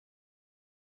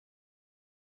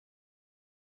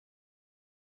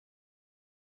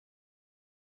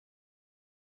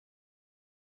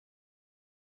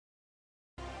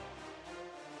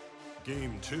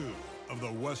Game 2 of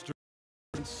the Western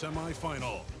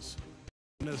semifinals.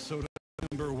 Minnesota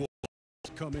Timberwolves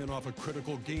come in off a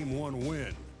critical Game 1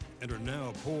 win and are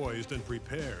now poised and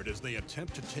prepared as they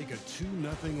attempt to take a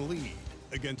 2-0 lead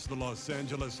against the Los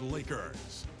Angeles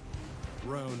Lakers.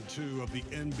 Round 2 of the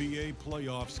NBA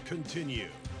playoffs continue,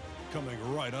 coming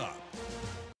right up.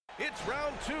 It's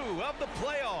round 2 of the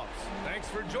playoffs. Thanks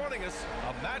for joining us.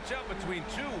 A matchup between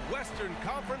two Western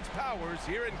Conference powers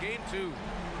here in Game 2.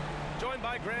 Joined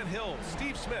by Grant Hill,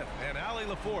 Steve Smith, and Allie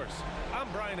LaForce.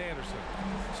 I'm Brian Anderson.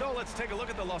 So let's take a look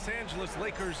at the Los Angeles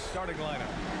Lakers starting lineup.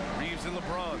 Reeves and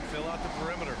LeBron fill out the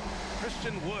perimeter.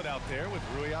 Christian Wood out there with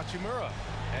Rui Hachimura.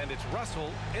 And it's Russell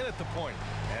in at the point.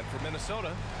 And for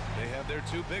Minnesota, they have their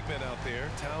two big men out there,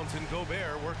 Towns and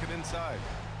Gobert, working inside.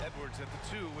 Edwards at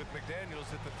the 2 with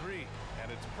McDaniels at the 3.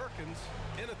 And it's Perkins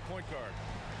in at point guard.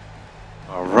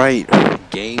 All right,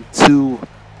 Game 2.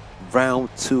 Round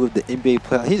 2 of the NBA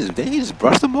playoffs. He just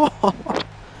brushed them all.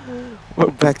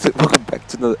 Welcome back to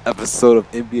another episode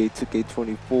of NBA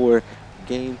 2K24.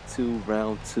 Game 2,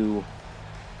 round 2.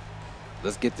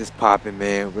 Let's get this popping,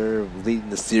 man. We're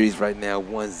leading the series right now,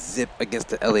 1-0 against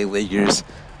the LA Lakers.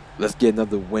 Let's get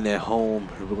another win at home.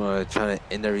 We're gonna try to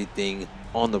end everything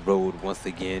on the road once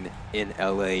again in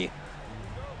LA.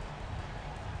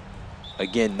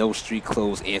 Again, no street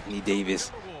clothes, Anthony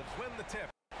Davis.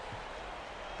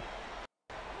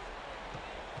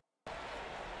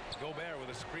 Gobert with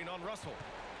a screen on Russell.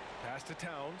 Pass to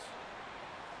Towns.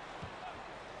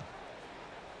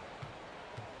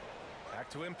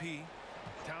 Back to MP.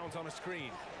 Towns on a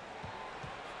screen.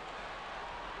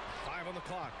 5 on the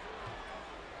clock.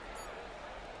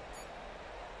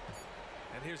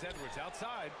 And here's Edwards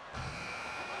outside.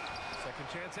 Second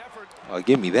chance effort. Oh,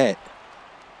 give me that.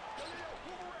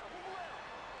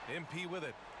 MP with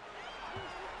it.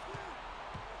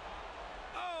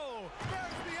 Oh,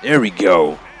 there we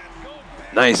go.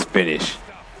 Nice finish.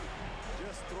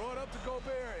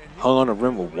 Hung on the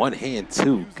rim with one hand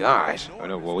too. Gosh. Oh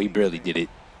no, well, he barely did it.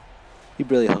 He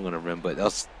barely hung on the rim, but that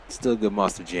was still a good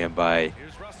monster jam by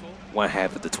one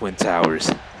half of the Twin Towers.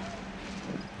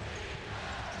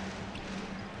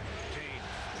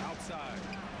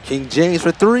 King James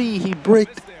for 3. He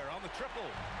bricked.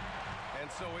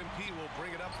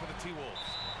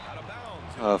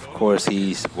 Of course,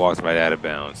 he walks right out of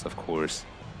bounds. Of course.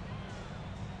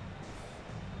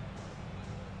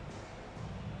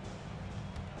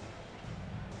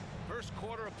 First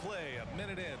quarter of play, a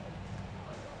minute in.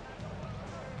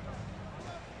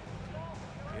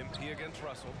 MP against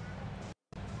Russell.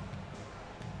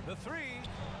 The 3.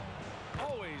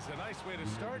 Always a nice way to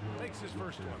start. Makes his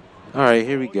first one. All right,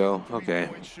 here we go. Okay.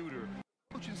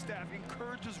 Coaching staff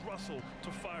encourages Russell to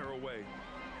fire away.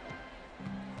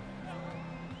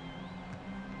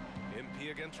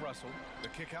 MP against Russell. The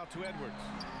kick out to Edwards.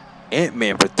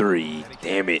 Ant-Man for 3.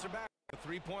 Damn it. The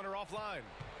three-pointer offline.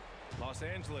 Los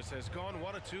Angeles has gone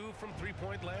 1 of 2 from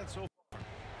three-point land so far.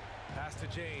 Pass to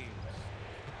James.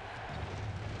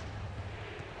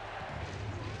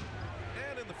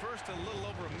 And in the first, a little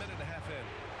over a minute and a half in.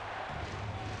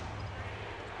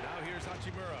 Now here's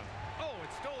Hachimura. Oh,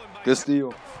 it's stolen by... Good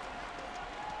steal.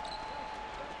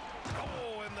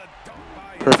 Oh, and the dunk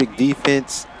by... Perfect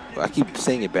defense. I keep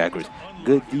saying it backwards.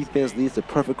 Good defense leads to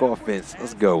perfect offense.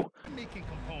 Let's go.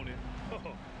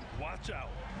 Watch out.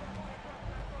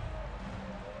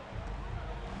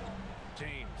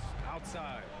 James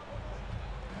outside.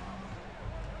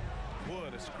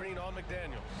 Wood, a screen on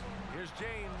McDaniels. Here's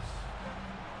James.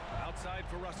 Outside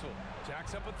for Russell.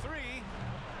 Jacks up a 3.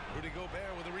 Rudy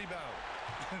Gobert with a rebound.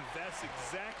 That's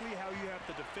exactly how you have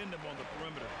to defend him on the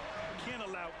perimeter. Can't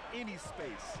allow any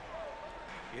space.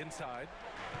 Inside.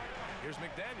 Here's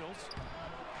McDaniels.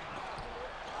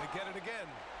 They get it again.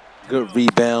 Good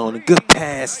rebound. Good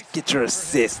pass. Get your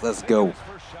assist. Let's go. And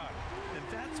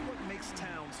that's what makes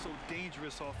Towns so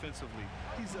dangerous offensively.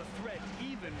 He's a threat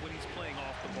even when he's playing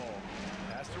off the ball.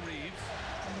 Pass to Reeves.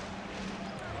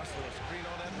 Russell, a screen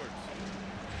on Edwards.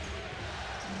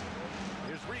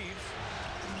 Here's Reeves.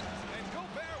 And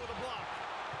Gobert with a block.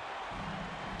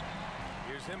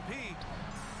 Here's MP.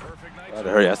 Perfect night. Gotta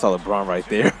hurry. I saw LeBron right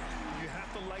there.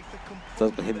 So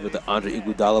hit him with the Andre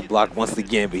Iguodala block once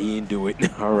again, but he didn't do it.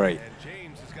 All right. And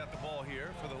James has got the ball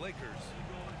here for the Lakers.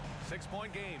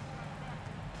 6-point game.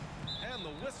 And the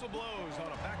whistle blows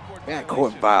on a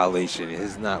backcourt violation.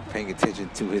 He's not paying attention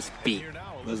to his feet.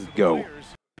 Let's go.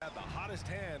 Had the hottest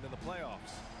hand in the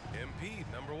playoffs. MP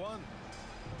number 1.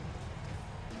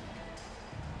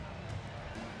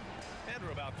 And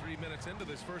we're about 3 minutes into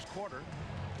this first quarter.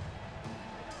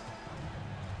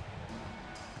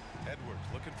 Edwards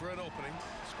looking for an opening.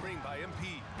 Screen by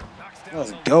MP. Knocks down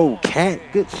Let's the go, long Cat.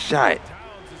 hit. Good shot.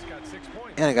 Towns has got 6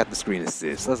 points. And I got the screen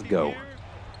assist. Let's go.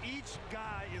 Each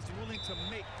guy is willing to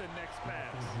make the next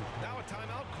pass. Now a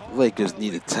timeout call. Lakers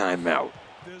need a timeout.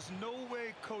 There's no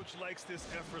way coach likes this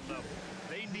effort level.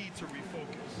 They need to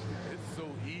refocus. It's so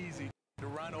easy to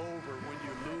run over when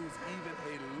you lose even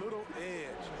a little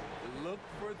edge. Look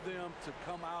for them to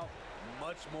come out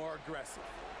much more aggressive.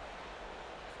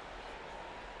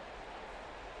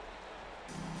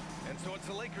 And so it's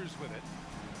the Lakers with it.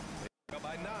 They go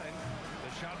by 9.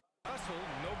 The shot by Russell,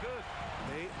 no good.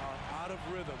 They are out of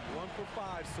rhythm. 1 for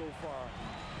 5 so far.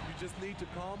 You just need to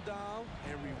calm down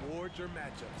and reward your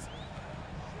matchups.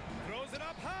 Throws it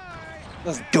up high.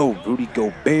 Let's go, Rudy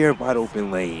Gobert. Wide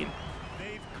open lane.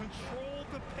 They've controlled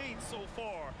the paint so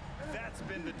far. That's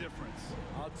been the difference.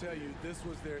 I'll tell you, this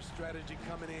was their strategy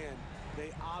coming in.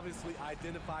 They obviously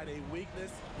identified a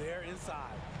weakness there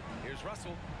inside. Here's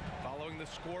Russell following the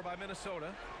score by Minnesota.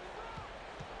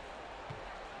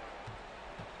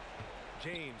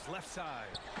 James left side.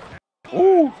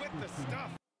 Ooh. With the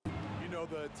stuff. You know,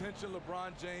 the attention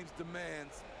LeBron James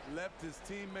demands left his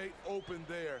teammate open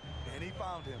there, and he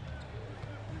found him.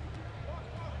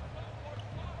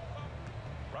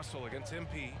 Russell against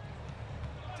MP.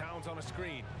 Towns on a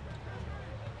screen.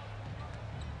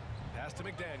 Pass to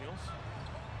McDaniels.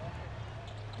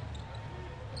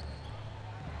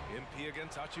 MP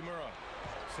against Hachimura.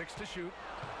 6 to shoot.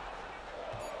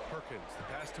 Perkins, the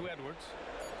pass to Edwards.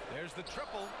 There's the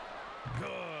triple.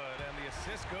 Good, and the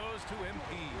assist goes to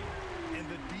MP. And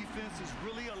the defense is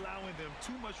really allowing them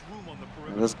too much room on the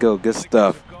perimeter. Let's go. Good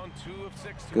stuff. They've gone 2 of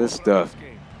 6 to Good open up stuff. this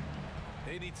game.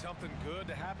 They need something good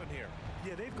to happen here.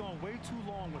 Yeah, they've gone way too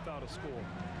long without a score.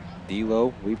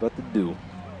 D-Lo, we about to do.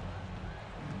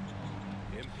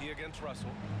 MP against Russell.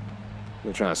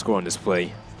 We're trying to score on this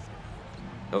play.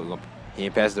 Oh, he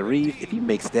ain't past the Reeve. If he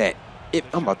makes that,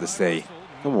 I'm about to say,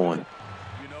 come on.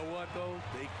 You know what, though?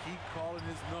 They keep calling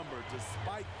his number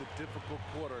despite the difficult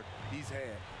quarter he's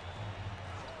had.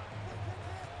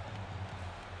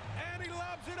 And he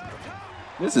lobs it up top.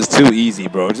 This is too easy,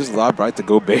 bro. Just lob right to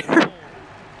Gobert.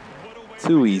 What a way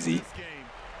Too to easy. begin this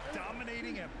game.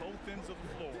 Dominating at both ends of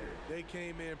the floor. They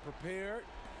came in prepared,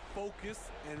 focused,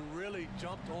 and really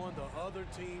jumped on the other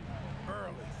team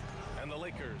early. And the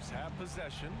Lakers have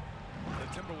possession.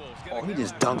 The Timberwolves Oh, getting he their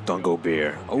just last dunked on one.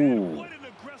 Gobert. And Oh. what an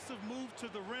aggressive move to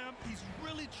the rim. He's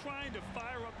really trying to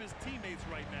fire up his teammates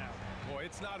right now. Boy,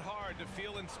 it's not hard to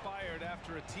feel inspired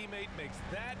after a teammate makes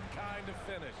that kind of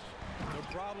finish. The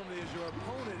problem is your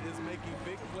opponent is making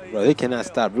big plays. Bro, they cannot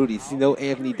stop Rudy. See, no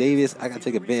Anthony Davis. I got to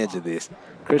take advantage of this.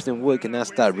 Christian Wood cannot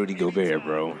stop Rudy Gobert,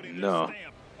 bro. No.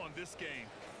 Stamp on this game.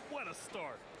 What a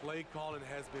start. Play calling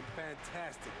has been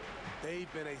fantastic.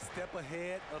 They've been a step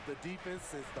ahead of the defense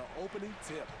since the opening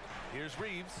tip. Here's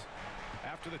Reeves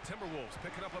after the Timberwolves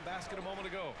picking up a basket a moment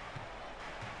ago.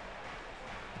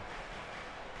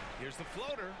 Here's the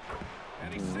floater.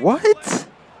 And he sinks the What? leg.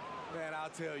 Man, I'll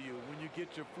tell you, when you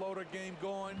get your floater game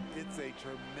going, it's a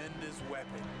tremendous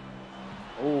weapon.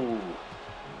 Oh.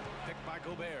 Picked by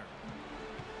Gobert.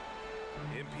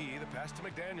 MP, the pass to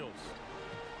McDaniels.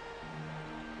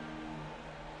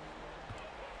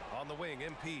 On the wing,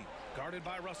 MP. Guarded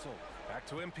by Russell. Back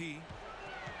to MP.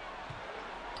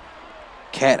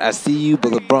 Cat, I see you,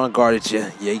 but LeBron guarded you.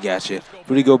 Yeah, he got you.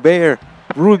 Rudy Gobert.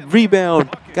 Rebound.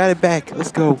 Got it back.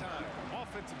 Let's go.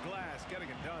 Offensive glass getting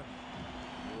it done.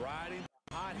 Riding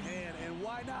hot hand, and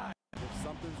why not? If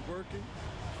something's working,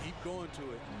 keep going to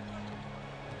it.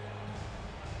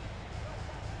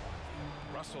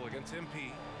 Russell against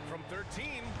MP from 13.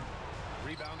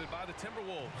 Rebounded by the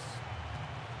Timberwolves.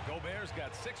 Gobert's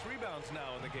got 6 rebounds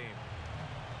now in the game.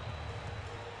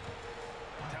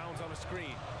 Towns on a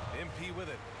screen. MP with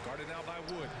it. Guarded now by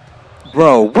Wood.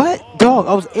 Bro, what? Dog,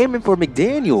 I was aiming for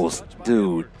McDaniels, Touched by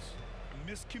dude.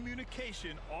 Edwards.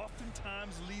 Miscommunication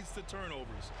oftentimes leads to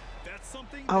turnovers. That's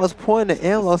something I was pointing the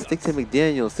analog stick to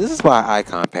McDaniels. This is why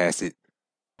Icon passed it.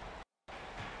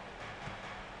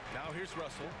 Now here's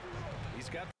Russell. He's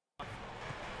got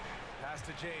pass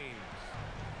to James.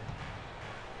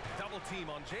 Double team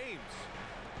on James.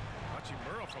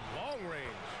 Hachimura from long range.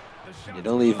 The shot Yeah,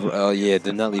 don't leave. Yeah,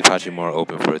 do not leave Hachimura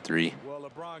open for a 3. Well,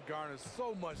 LeBron garners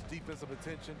so much defensive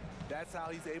attention. That's how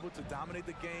he's able to dominate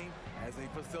the game as a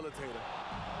facilitator.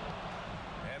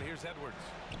 And here's Edwards.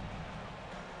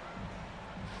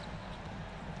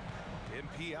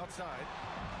 MP outside.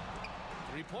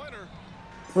 3-pointer.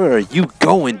 Where are you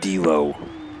going, D-Lo?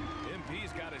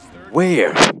 MP's got his third.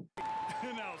 Where?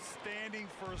 an outstanding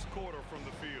first quarter from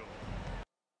the field.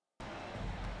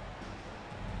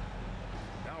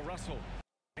 Now Russell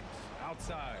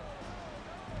outside.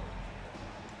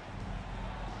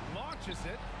 catches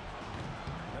it.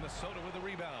 Minnesota with the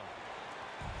rebound.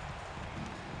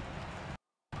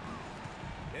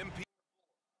 MP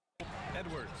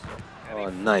Edwards. Oh,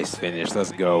 nice finish.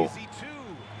 Let's go.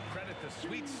 Credit the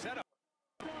sweet setup.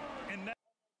 And that's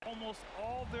almost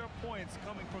all their points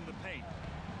coming from the paint.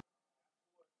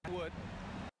 Wood.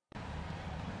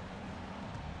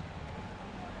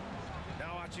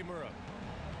 Now Hachimura.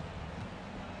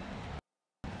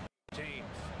 James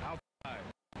outside.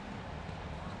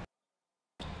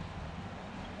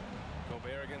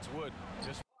 Gobert against Wood.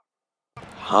 Just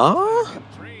Huh?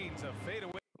 drains a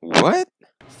fadeaway. What?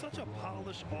 Such a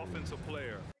polished offensive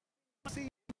player. See,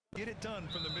 get it done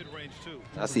from the mid-range too.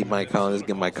 I see Mike Conley. Let's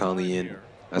get Mike Conley in.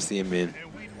 I see him in.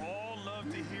 And we all love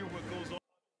to hear what goes on.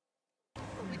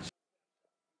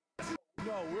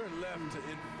 No, we're left to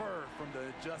infer from the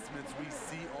adjustments we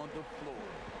see on the floor.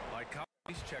 Mike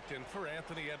Conley's checked in for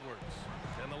Anthony Edwards.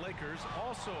 And the Lakers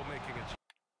also making a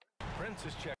check. Prince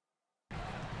is checked.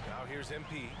 Now here's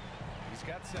MP. He's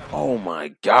got 7. Oh my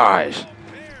gosh.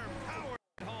 Bear power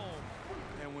home.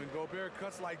 And when Gobert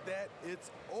cuts like that,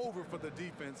 it's over for the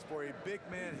defense. For a big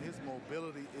man, his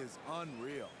mobility is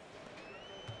unreal.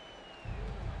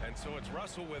 And so it's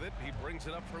Russell with it. He brings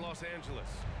it up for Los Angeles.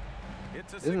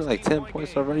 It's a Isn't it like 10 16-point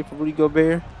points game. already for Rudy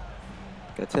Gobert?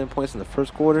 Got 10 points in the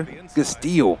first quarter. Good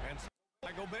steal. And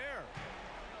by Gobert.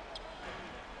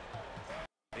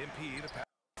 MP, the pass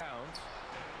pounds.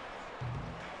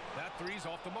 That three's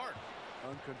off the mark.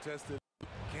 Uncontested.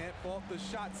 Can't fault the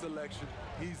shot selection.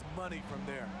 He's money from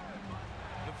there.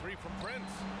 The three from Prince.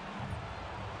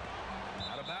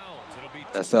 Out of bounds. It'll be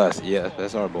That's us. Yeah,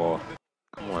 that's our ball.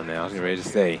 Come on now. I was getting ready to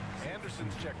say.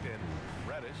 Anderson's checked in.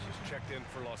 Reddish is checked in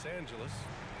for Los Angeles.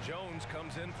 Jones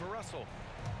comes in for Russell.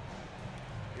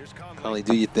 Here's Conley. Conley,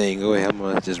 do your thing. Go ahead. I'm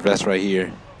going to just rest right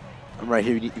here. I'm right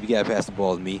here. If you got to pass the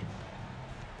ball to me.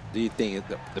 Do your thing.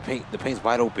 The paint's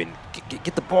wide open.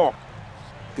 Get the ball.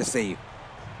 Good save.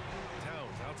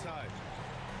 Towns outside.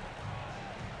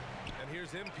 And here's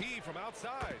MP from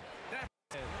outside.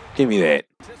 That's Give me that.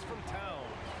 assist from Towns.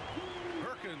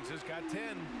 Perkins has got 10.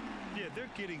 Yeah, they're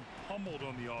getting pummeled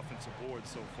on the offensive board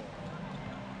so far.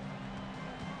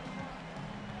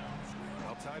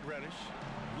 Outside Reddish.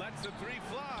 Lets the three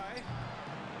fly.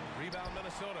 Rebound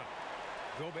Minnesota.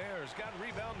 Gobert's got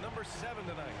rebound number 7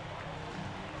 tonight.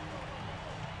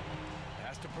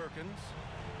 Pass to Perkins.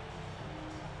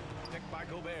 Picked by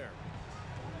Gobert.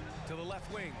 To the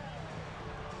left wing.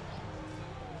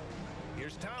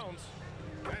 Here's Towns.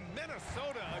 And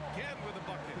Minnesota again with a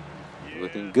bucket. Yeah,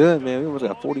 Looking good, man. We almost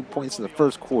got 40 points in the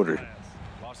first quarter.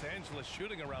 Los Angeles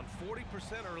shooting around 40%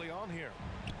 early on here.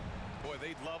 Boy,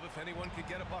 they'd love if anyone could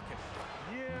get a bucket.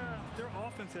 Yeah, their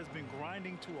offense has been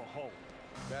grinding to a halt.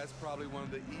 That's probably one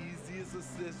of the easiest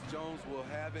assists Jones will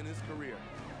have in his career.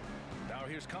 Now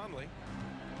here's Conley.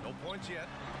 No points yet.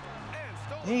 And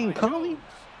stolen Dang, by Conley. Jones.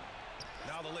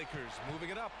 Now the Lakers moving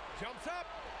it up. Jumps up.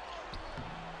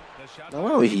 The shot. Now,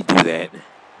 why would he do that?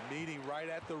 Meeting right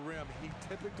at the rim, he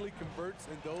typically converts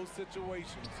in those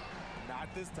situations. Not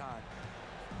this time.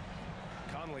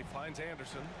 Conley finds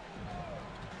Anderson.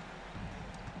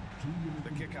 The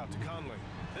kick out to Conley.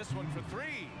 This one for 3.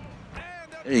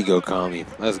 And There you go, Conley.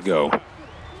 Let's go.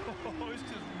 Oh, it's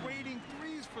just waiting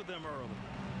threes for them early.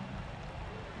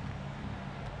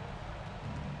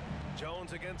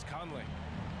 Jones against Conley.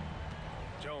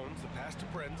 Jones, the pass to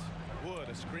Prince. Wood,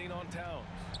 a screen on Towns.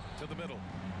 To the middle.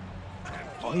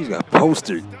 Oh, he's got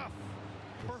postered. Stuff.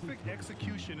 Perfect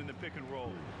execution in the pick and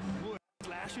roll. Wood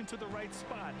flashing to the right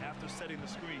spot after setting the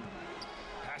screen.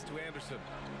 Pass to Anderson.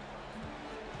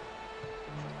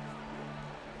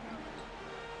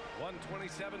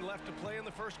 1:27 left to play in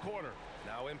the first quarter.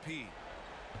 Now MP.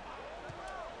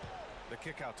 The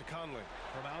kick out to Conley.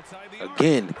 From outside the arc.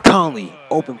 Again, Conley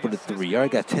open for the 3. Already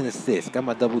got 10 assists. Got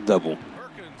my double-double.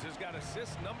 Perkins has got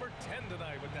assist number 10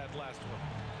 tonight with that last one.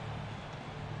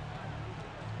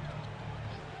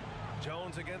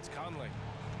 Jones against Conley.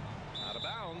 Out of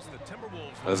bounds, the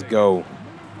Timberwolves. Let's go.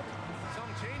 Some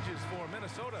changes for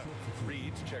Minnesota.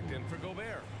 Reed's checked in for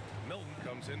Gobert. Milton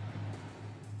comes in.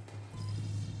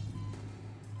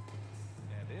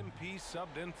 And MP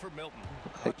subbed in for Milton.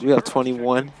 You got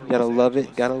 21. You gotta love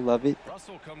it. Gotta love it.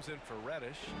 Russell comes in for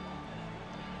Reddish.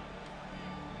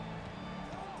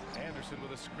 Anderson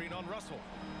with a screen on Russell.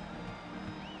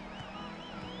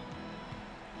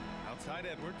 Outside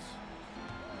Edwards.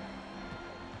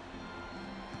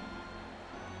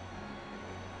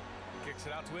 Kicks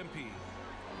it out to MP.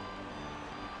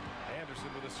 Anderson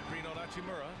with a screen on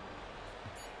Hachimura.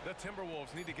 The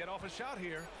Timberwolves need to get off a shot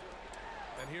here.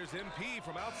 And here's MP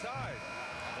from outside.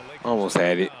 The Lakers Almost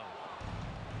had it.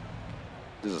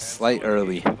 There's a slight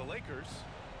early.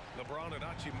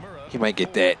 He might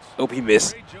get that. Oh, he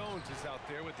missed. Ray Jones is out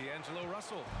there with D'Angelo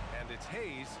Russell, and it's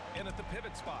Hayes in at the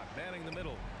pivot spot, manning the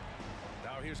middle.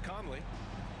 Now here's Conley.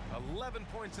 11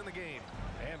 points in the game.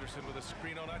 Anderson with a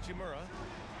screen on Hachimura.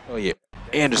 Oh, yeah.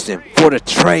 Anderson for the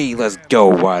tray. Let's go.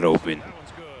 Wide open. That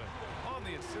one's good. On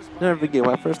the assist by Never forget,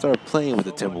 when I first started playing with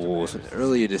the So much Timberwolves assists.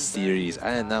 earlier this series,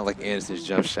 I did not like Anderson's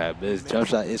jump shot, but his jump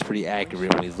shot is pretty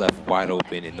accurate when he's left wide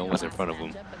open and no one's in front of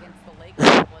him.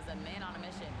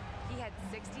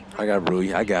 I got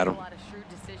Rui. I got him. A lot of shrewd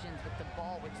decisions with the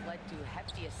ball, which led to a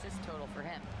hefty assist total for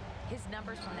him. His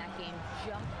numbers from that game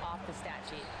jump off the stat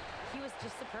sheet. He was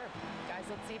just superb. Guys,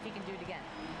 let's see if he can do it again.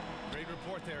 Great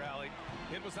report there, Allie.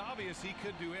 It was obvious he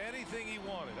could do anything he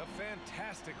wanted. A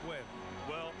fantastic win.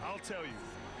 Well, I'll tell you,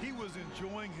 he was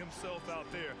enjoying himself out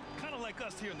there, kind of like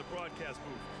us here in the broadcast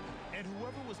booth. And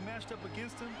whoever was matched up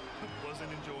against him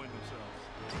wasn't enjoying themselves.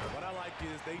 What I like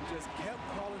is they just kept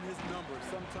calling his number.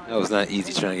 Sometimes That was not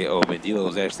easy trying to get open. D'Lo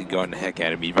was actually guarding the heck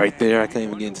out of me right there. I couldn't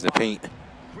even get into the paint.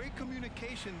 Great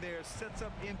communication there sets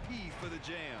up MP for the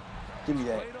jam. Give me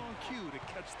that. Right on cue to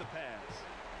catch the pass.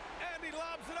 And he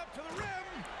lobs it up to the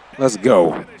rim. Let's And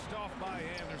go. Finished off by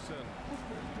Anderson.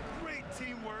 Great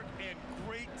teamwork and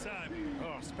great timing.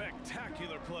 Oh,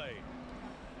 spectacular play.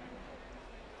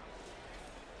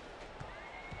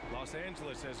 Los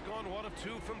Angeles has gone 1 of 2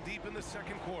 from deep in the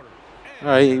second quarter. All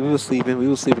right, we were sleeping. We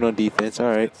were sleeping on defense. All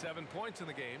right. 7 points in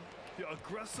the game. The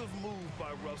aggressive move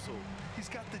by Russell. He's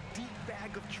got the deep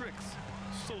bag of tricks.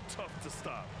 So tough to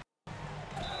stop.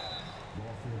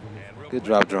 And real Good quick,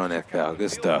 job drawing that check out foul. the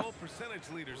Good field stuff. goal percentage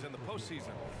leaders in the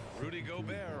postseason. Rudy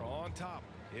Gobert on top.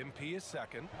 MP is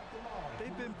second.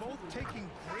 They've been both taking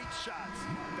great shots.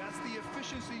 That's the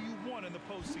efficiency you want in the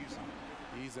postseason.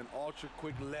 he's an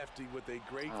ultra-quick lefty with a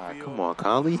great feel. Come on,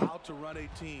 Conley. How to run a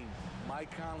team.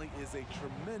 Mike Conley is a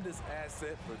tremendous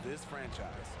asset for this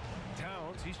franchise.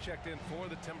 Towns, he's checked in for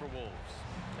the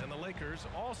Timberwolves. And the Lakers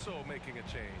also making a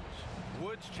change.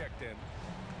 Woods checked in.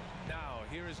 Now,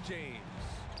 here is James.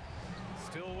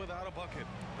 Still without a bucket.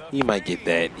 The He might get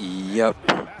three. that. Yup.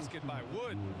 Basket by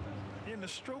Wood. And the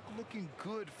stroke looking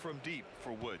good from deep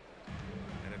for Wood.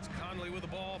 And it's Conley with the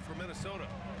ball for Minnesota.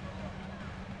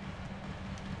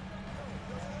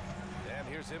 And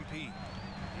here's MP.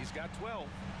 He's got 12.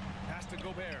 Pass to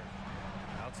Gobert.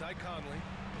 Outside Conley.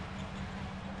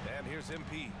 And here's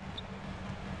MP.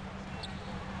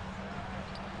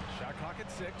 Shot clock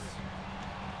at 6.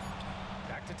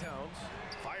 Back to Towns.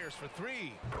 Fires for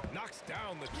 3. Knocks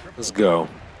down the triple. Let's go.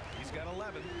 He's got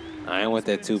 11. I ain't want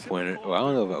that 2-pointer. Well,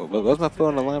 I don't know. Was my foot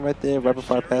on the line right there right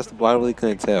before I passed the ball? I really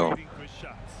couldn't tell.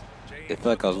 It felt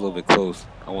like I was a little bit close.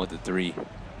 I want the 3.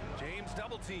 James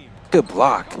double team. Good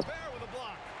block. Gobert with a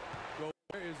block.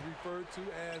 Gobert is referred to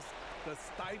as the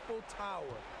Stifle Tower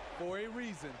for a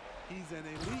reason. He's an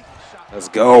elite shot. Let's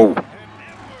go. And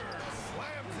Edwards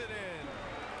slams it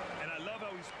in. And I love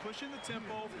how he's pushing the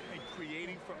tempo and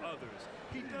creating for others.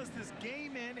 He does this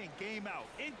game in and game out.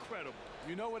 Incredible.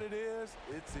 You know what it is?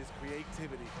 It's his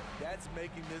creativity. That's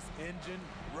making this engine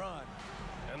run.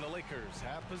 And the Lakers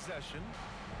have possession.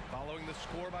 Following the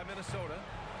score by Minnesota.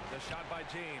 The shot by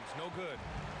James, no good.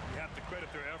 You have to credit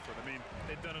their effort. I mean,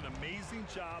 they've done an amazing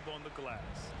job on the glass.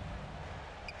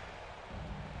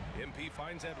 MP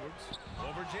finds Edwards.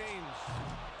 Over James.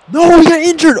 No, he got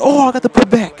injured. Oh, I got the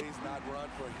putback. Plays not run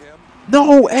for him.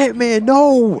 No, Ant-Man,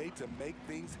 no. Way to make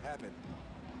things happen.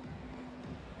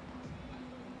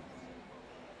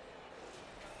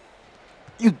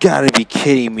 You gotta be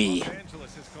kidding me. Los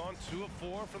Angeles has gone 2 of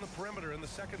 4 from the perimeter in the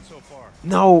second so far.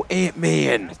 No,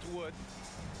 Ant-Man. Pass to Wood.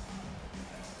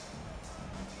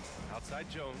 Outside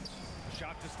Jones.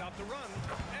 Shot to stop the run.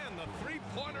 And the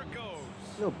three-pointer goes.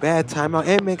 No bad timeout.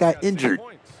 Ant-Man got 6 injured.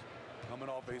 points. Coming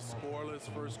off a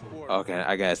scoreless first quarter. Okay,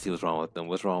 I gotta see what's wrong with him.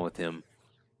 What's wrong with him?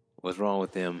 What's wrong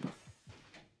with him?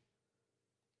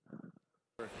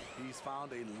 He's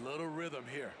found a little rhythm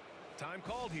here. Time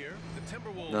called here. The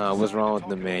Timberwolves. No, what's decide wrong to with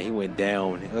the talk man? it He over. went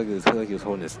down. It looked like he was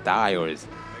holding his thigh or his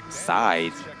McDaniels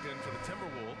side. checked in for the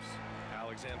Timberwolves.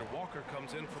 Alexander Walker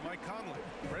comes in for Mike Conley.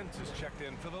 Prince is checked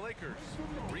in for the Lakers.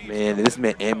 Reeves Man, comes this in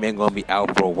man for Ant-Man Jones. gonna be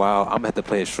out for a while. I'm gonna have to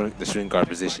play the shrink guard By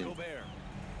position. Gobert.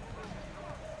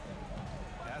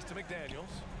 Pass to McDaniels.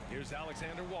 Here's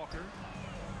Alexander Walker.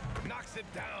 Knocks it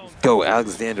down. Go,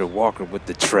 Alexander Walker with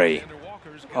the tray. Alexander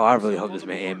Walker's got Oh, I really himself hope this on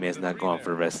man the board Ant-Man's with a not gone three for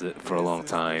the there. rest of for a long This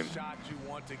is the time. shot you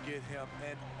want to get him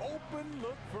an open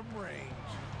look from range.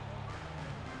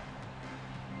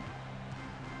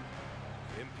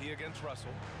 MP against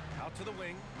Russell. Out to the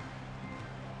wing.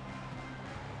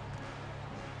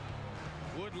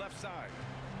 Wood left side.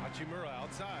 Hachimura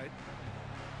outside.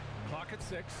 Clock at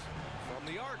 6 from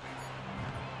the arc.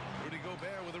 Rudy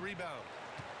Gobert with a rebound.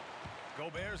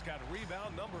 Gobert's got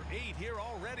rebound number 8 here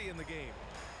already in the game.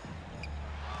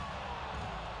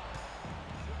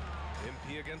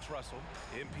 MP against Russell.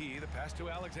 MP, the pass to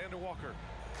Alexander Walker.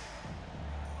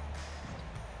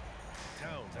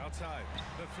 Towns outside.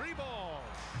 The 3-ball.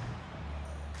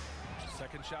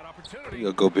 Second shot opportunity.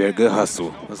 You go, Gobert. Good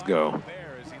hustle. Let's go.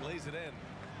 Gobert as he lays it in.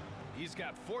 He's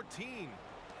got 14.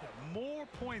 More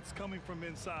points coming from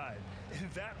inside. In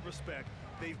that respect,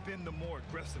 they've been the more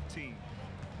aggressive team.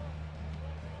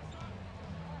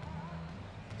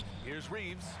 Here's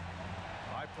Reeves.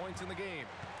 5 points in the game.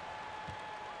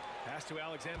 Pass to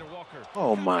Alexander Walker.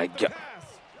 Oh my God.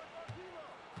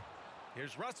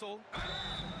 Here's Russell.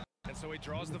 And so he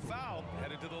draws the foul,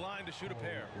 headed to the line to shoot a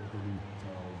pair.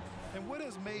 And what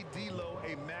has made D'Lo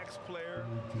a max player?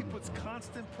 He puts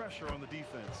constant pressure on the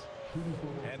defense.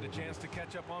 And a chance to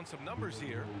catch up on some numbers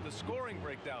here. The scoring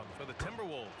breakdown for the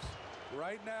Timberwolves.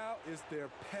 Right now, it's their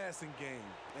passing game,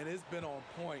 and it's been on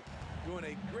point. Doing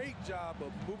a great job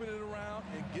of moving it around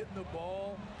and getting the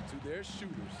ball to their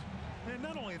shooters. And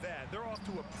not only that, they're off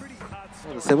to a pretty hot I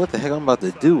start. was say, what the heck I'm about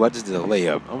to do? I just did a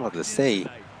layup. I'm about to say,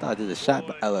 thought I did a shot,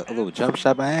 a little jump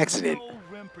shot by accident. No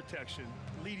rim protection,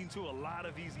 leading to a lot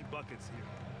of easy buckets here.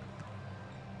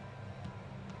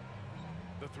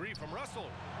 The 3 from Russell.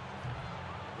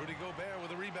 Rudy Gobert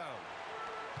with a rebound.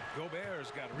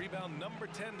 Gobert's got rebound number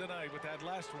 10 tonight with that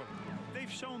last one.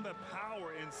 They've shown that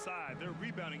power inside. Their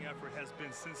rebounding effort has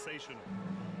been sensational.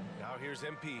 Now here's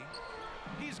MP.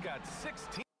 He's got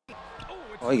 16.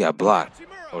 Oh, he got blocked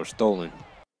or stolen.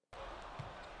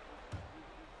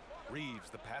 Reeves,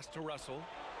 the pass to Russell.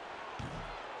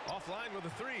 Offline with a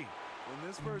 3. In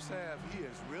this first half, he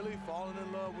has really fallen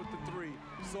in love with the 3.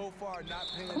 So far, not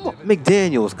paying Come on,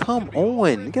 McDaniels, come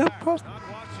on. Get across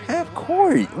half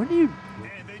court. What are you?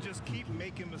 And they just keep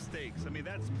making mistakes. I mean,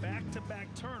 that's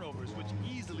back-to-back turnovers, which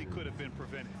easily could have been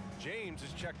prevented. James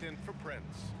is checked in for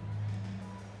Prince.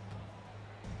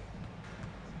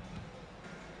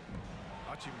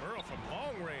 Hachimura from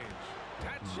long range.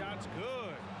 That shot's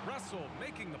good. Russell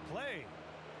making the play.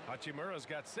 Hachimura's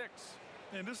got 6.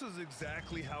 And this is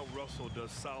exactly how Russell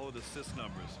does solid assist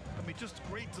numbers. I mean, just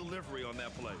great delivery on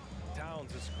that play.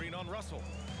 Towns a screen on Russell.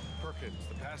 Perkins,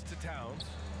 the pass to Towns.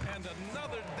 And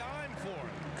another dime for him.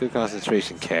 Good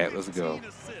concentration, Cat. Let's go.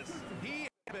 He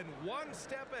has been one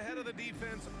step ahead of the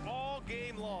defense all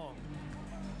game long.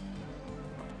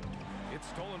 It's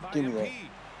stolen by Give me MP. that.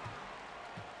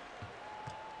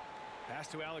 Pass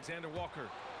to Alexander Walker.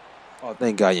 Oh,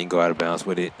 thank God you didn't go out of bounds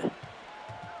with it. And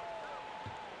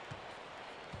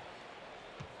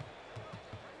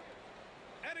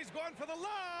he's going for the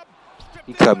lob.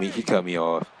 He cut me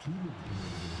off.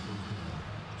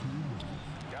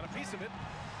 Got a piece of it.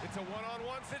 It's a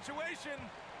one-on-one situation.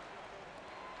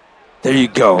 There you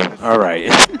go. All right.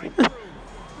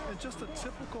 And just a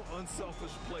typical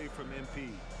unselfish play from MP.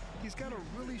 He's got a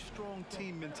really strong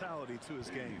team mentality to his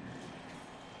game.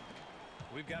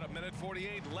 We've got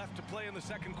 1:48 left to play in the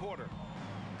second quarter.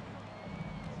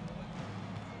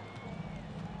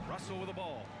 Russell with the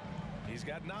ball. He's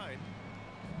got 9.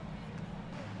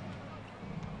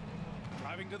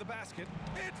 Driving to the basket.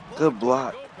 It's Good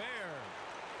block. Gobert.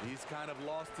 He's kind of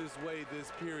lost his way this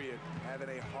period, having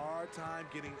a hard time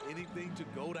getting anything to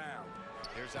go down.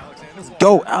 Here's Alexander Walker.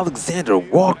 Go, Alexander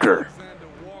Walker. Alexander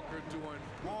Walker doing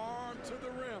harm to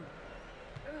the rim.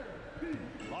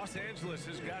 Los Angeles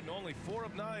has gotten only 4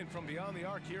 of 9 from beyond the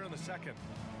arc here in the second.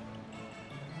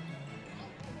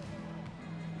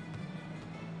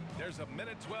 There's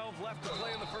 1:12 left to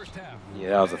play in the first half. Yeah,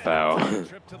 that was a foul.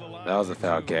 Trip to the line. That was a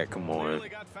foul, Cat. Come Clearly on.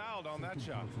 got fouled on that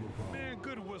shot. Man,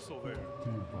 good whistle there.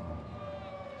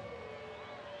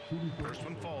 First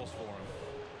one falls for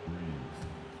him.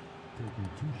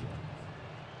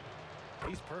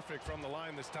 He's perfect from the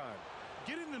line this time.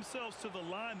 Getting themselves to the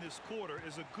line this quarter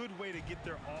is a good way to get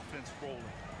their offense rolling.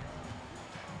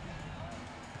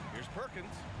 Here's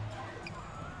Perkins.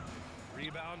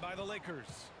 Rebound by the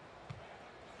Lakers.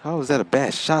 How was that a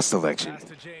bad shot selection? Pass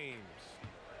to James.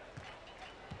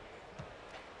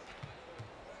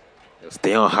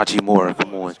 Stay on Hachimura.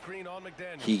 Come on. Screen on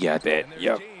McDaniel. He got that. And there's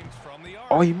Yep. James from the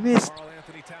arc. Oh, he missed. Karl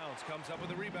Anthony Towns comes up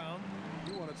with a rebound.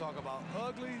 You want to talk about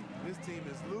ugly? This team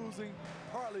is losing,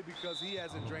 partly because he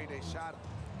hasn't drained a shot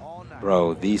all night.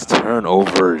 Bro, these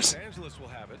turnovers. Los Angeles will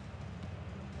have it.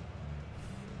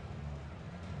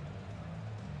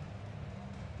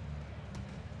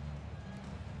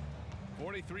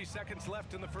 .43 seconds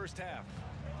left in the first half.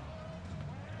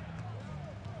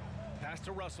 Pass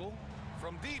to Russell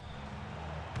from deep.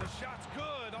 The shot's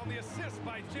good on the assist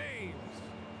by James.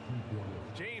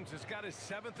 James has got his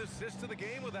 7th assist of the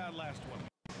game with that last one.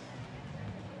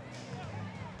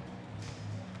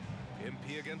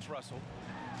 MP against Russell.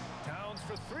 Towns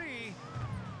for 3.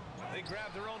 They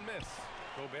grab their own miss.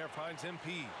 Gobert finds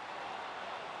MP.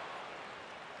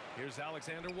 Here's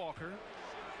Alexander Walker.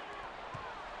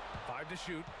 5 to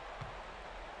shoot.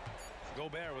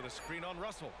 Gobert with a screen on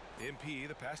Russell. MP,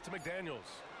 the pass to McDaniels.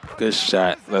 Good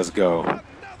shot. Let's go. Another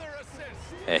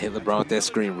assist. Hey, hit LeBron with that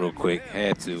screen real quick.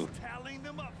 Had to. Tallying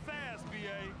them up fast,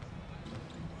 BA.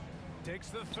 Takes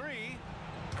the 3.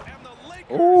 And the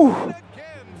Lakers Ooh.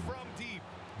 again from deep.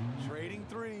 Trading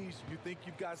threes. You think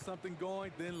you've got something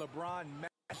going, then LeBron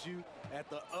matches you at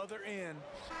the other end.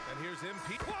 And here's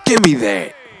MP. Give me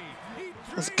that. He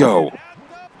Let's drains go. it at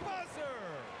the buzzer.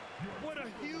 What a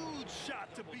huge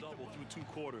shot to beat them through 2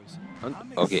 quarters.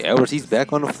 Okay, Edwards, he's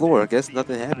back on the floor. I guess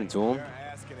nothing happened to him. They're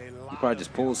asking a lot He probably just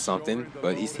of pulled him, something, showing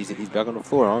but those he's back on the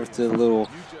floor. Arms to the little You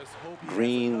just hope he has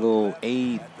green enough little left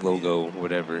A at the logo, end.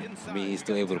 whatever. I mean, he's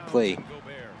still able to play. Gobert.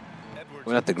 Edwards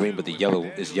Well, not the green, but the with yellow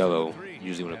McDaniels is yellow. with 3.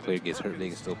 Usually when a player gets hurt, they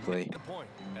can still play. The point.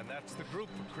 And that's the group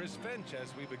for Chris Finch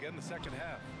as we begin the second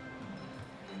half.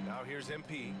 Now here's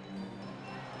MP.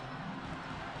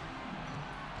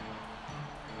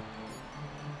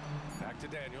 Back to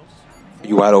Daniels.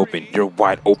 You wide open. You're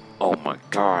wide open. Oh my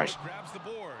gosh. Grabs the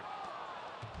board.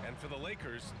 And for the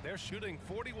Lakers, they're shooting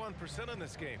 41% in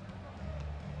this game.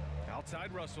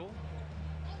 Outside Russell.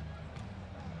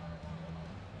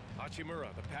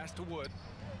 Hachimura, the pass to Wood.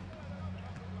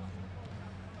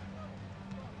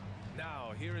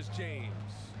 Now, here is James.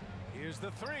 Here's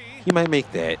the 3. He might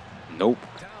make that. Nope.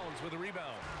 Towns with a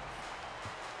rebound.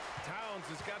 Towns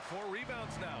has got 4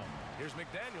 rebounds now. Here's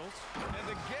McDaniels. And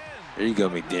again. There you go,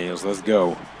 McDaniels. Let's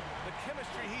go. The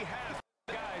chemistry he has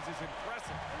with guys is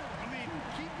impressive. I mean,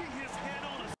 keeping his head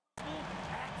on a swivel,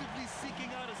 actively seeking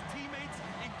out his teammates,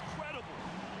 incredible.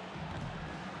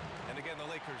 And again, the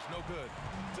Lakers, no good.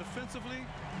 Defensively,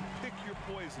 pick your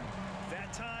poison.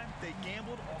 That time, they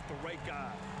gambled off the right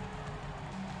guy.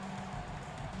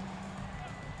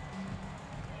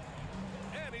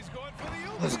 And he's going for the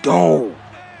open. Let's go. And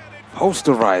it's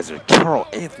Posterizer, Carl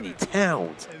Anthony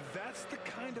Towns. And that's the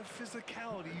kind of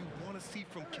physicality you want to see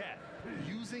from Cat,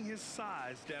 using his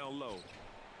size down low.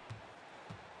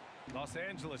 Los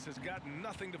Angeles has got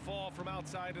nothing to fall from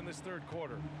outside in this third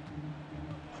quarter.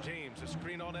 James, a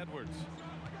screen on Edwards.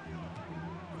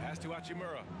 Pass to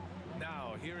Hachimura.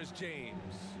 Now, here is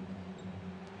James.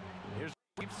 Here's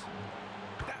Reeves.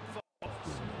 That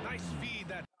falls. Nice feed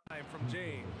that time from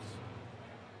James.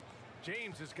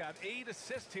 James has got 8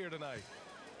 assists here tonight.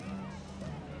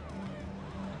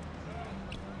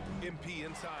 MP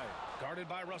inside. Guarded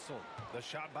by Russell. The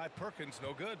shot by Perkins,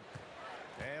 no good.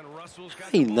 And Russell's got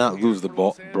He the ball not here lose the for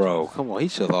ball, Los bro. Angeles. Come on, he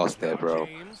should have lost that, Now bro.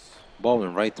 James. Ball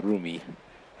went right through me.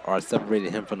 Or I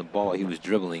separated him from the ball. He was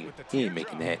dribbling. He ain't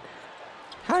making that.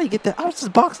 How did he get that? I was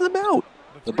just boxing him out.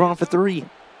 LeBron for 3.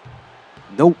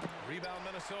 Nope. Rebound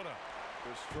Minnesota.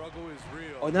 The struggle is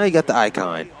real. Oh, now you got the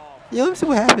icon. Yeah, let me see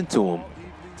what happened to him.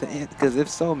 Because if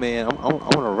so, man, I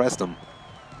want to arrest him.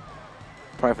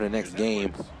 Probably for the next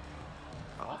game.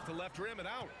 Off the left rim and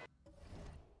out.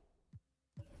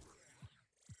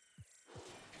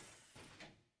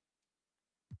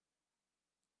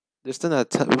 They're still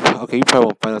not. Okay, you probably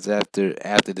won't find out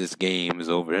after this game is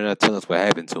over. They're not telling us what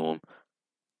happened to him.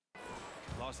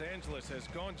 Los Angeles has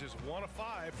gone just 1 of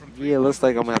 5 from Yeah, looks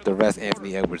like I'm gonna have to rest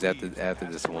Anthony Edwards after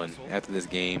this one. After this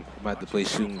game, I'm gonna have to play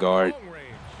shooting guard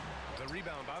The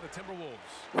rebound by the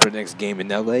Timberwolves. for the next game in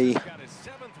LA. Got his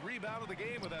 7th rebound of the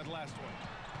game with that last one.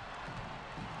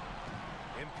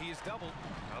 MP is doubled.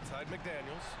 Outside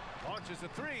McDaniels. Launches a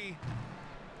 3.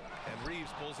 And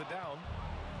Reeves pulls it down.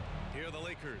 Here are the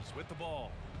Lakers with the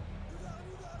ball.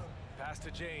 Pass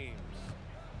to James.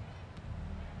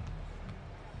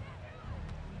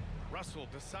 Russell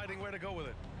deciding where to go with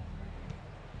it.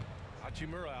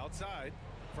 Hachimura outside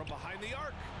from behind the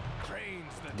arc.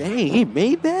 Cranes the Dang, he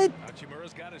made that?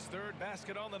 Hachimura's got his 3rd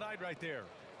basket on the night right there.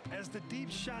 As the deep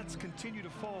shots continue to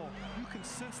fall, you can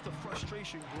sense the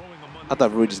frustration growing among I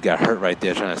thought Rui just got hurt right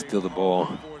there trying to steal the ball.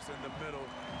 Force in the middle.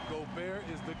 Gobert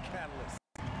is the catalyst.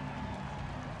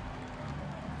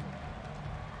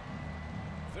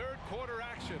 Third quarter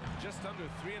action. Just under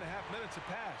 3.5 minutes have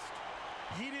passed.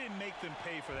 He didn't make them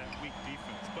pay for that weak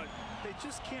defense, but they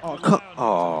just can't Oh, rely come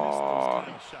on him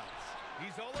to miss those kind of shots.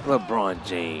 He's all alone. LeBron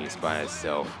James by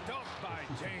himself. Dunked by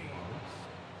James.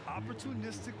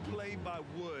 Opportunistic play by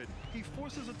Wood. He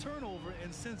forces a turnover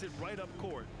and sends it right up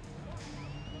court.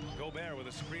 Gobert with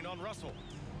a screen on Russell.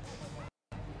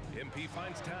 MP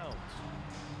finds Towns.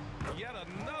 Yet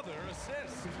another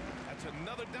assist. That's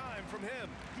another dime from him.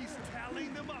 He's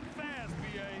tallying them up fast,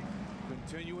 B.A.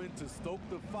 Continuing to stoke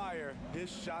the fire, his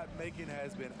shot making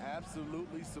has been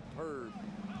absolutely superb.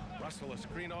 Russell a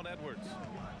screen on Edwards.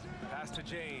 Pass to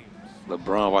James.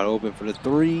 LeBron wide open for the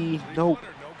three. Nope.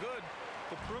 No good.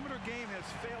 The perimeter game has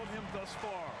failed him thus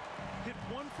far. Hit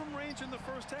one from range in the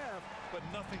first half, but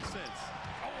nothing since.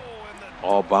 Oh, and the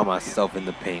All by myself in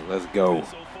the paint. Let's go.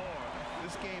 So far,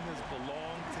 this game has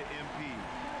belonged to MP,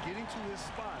 getting to his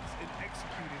spots and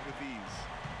executing with ease.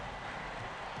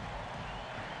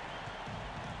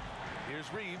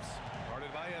 Here's Reeves,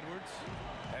 guarded by Edwards.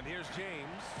 And here's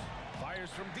James. Fires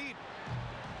from deep.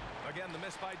 Again, the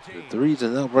miss by The James. threes are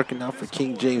not working out for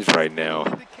King James right now.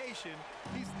 Indication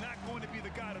he's not going to be the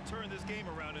guy to turn this game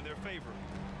around in their favor.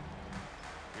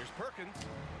 Here's Perkins.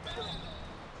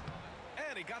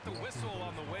 And he got the whistle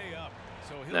on the way up.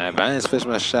 So he'll Nah, if I didn't switch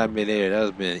my shot midair, that would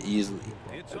have been easily.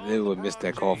 They would have missed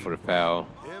that call for the foul.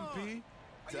 MP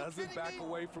doesn't back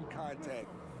away from contact.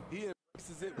 He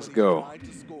embraces it when Let's he's go. trying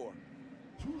to score.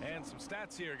 And some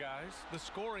stats here, guys. The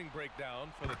scoring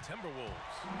breakdown for the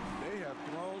Timberwolves. They have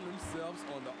thrown themselves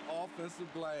on the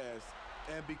offensive glass,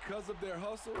 and because of their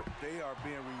hustle, they are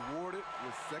being rewarded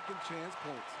with second chance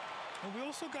points. And we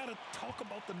also got to talk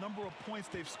about the number of points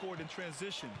they've scored in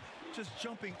transition, just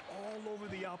jumping all over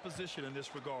the opposition in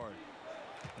this regard.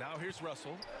 Now here's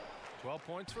Russell. 12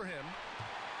 points for him.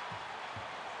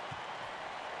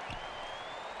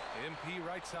 MP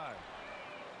right side.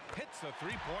 Hits a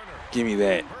three-pointer. Give me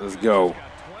that. Let's go. Got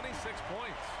 26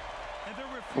 points. And they're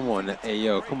refusing Come on, to hey take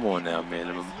yo, a break come on even now, with man.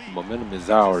 a The nice lead. momentum is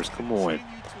ours. Come on.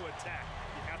 Continue to attack.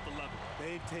 You have to love it.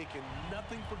 They've taken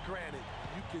nothing for granted.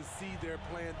 You can see they're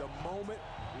playing the moment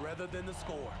rather than the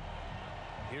score.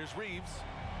 Here's Reeves.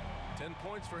 10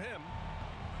 points for him.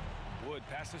 Wood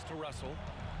passes to Russell.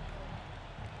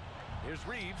 Here's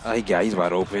Reeves. Oh, he's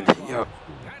wide open. Yo.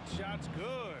 That shot's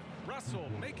good. Russell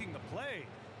making the play.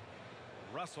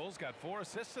 Russell's got 4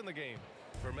 assists in the game.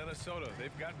 For Minnesota,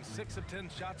 they've gotten 6 of 10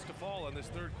 shots to fall in this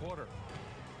third quarter.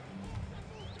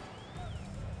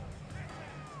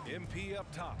 MP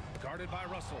up top, guarded by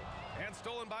Russell, and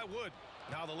stolen by Wood.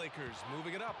 Now the Lakers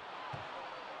moving it up.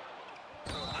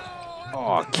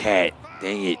 Oh, cat.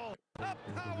 Dang it. A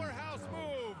powerhouse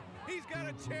move. He's got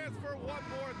a chance for one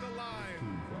more at the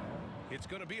line. It's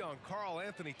going to be on Karl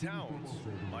Anthony Towns.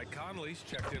 Mike Conley's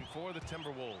checked in for the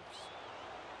Timberwolves.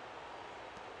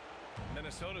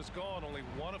 Minnesota's gone only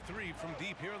 1 of 3 from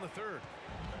deep here in the third.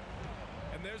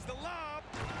 And there's the lob.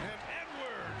 And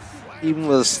Edwards. Even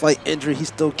with a slight injury, he's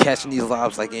still catching these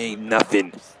lobs like it ain't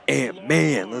nothing. And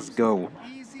man, let's go.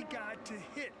 Easy guy to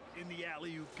hit in the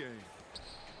alley-oop game.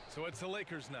 So it's the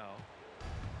Lakers now.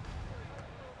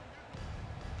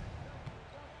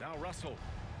 Now Russell.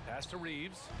 Pass to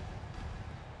Reeves.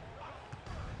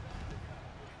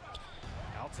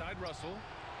 Outside Russell.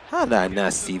 How did I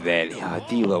not see that? Yeah,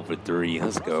 D-Lo for 3.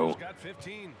 Let's go. Russell's got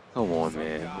 15. Come on, Some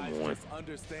man. guys Come on. just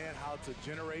understand how to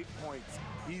generate points.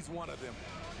 He's one of them.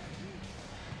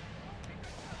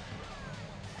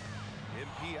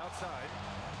 MP outside.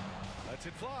 Lets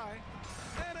it fly.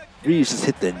 And again, Reeves just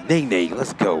hit the nay-nay.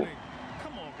 Let's go.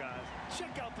 Come on, guys.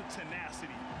 Check out the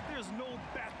tenacity. There's no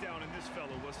back down in this fellow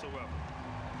whatsoever.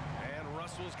 And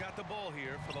Russell's got the ball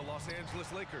here for the Los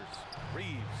Angeles Lakers. Reeves.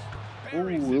 Ooh, a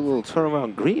buries it. little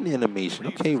turnaround green animation.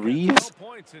 Okay, has got Reeves. 12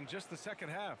 points in just the second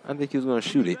half. I think he was going to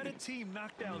shoot When it. you let a team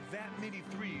knock down that many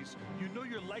threes, you know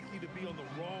you're likely to be on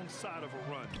the wrong side of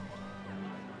a run.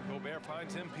 Gobert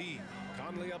finds MP.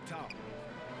 Conley up top.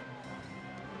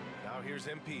 Now here's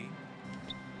MP.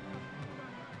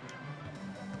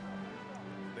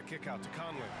 The kick out to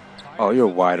Conley. Oh, you're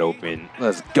wide open.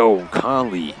 Let's go,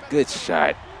 Conley. Good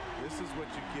shot. This is what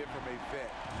you get from a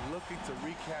vet looking to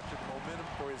recapture momentum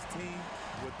for his team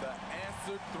with the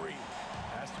answer 3.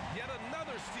 That's yet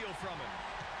another steal from him.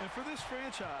 And for this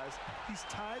franchise, he's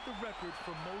tied the record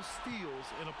for most steals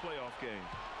in a playoff game.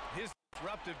 His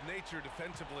disruptive nature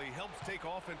defensively helps take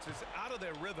offenses out of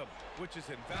their rhythm, which is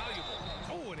invaluable.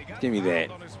 Oh, and he got Give me fouled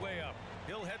that. on his way up.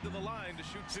 He'll head to the line to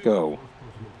shoot 2. Let's go.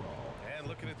 And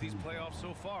looking at these playoffs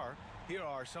so far, here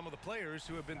are some of the players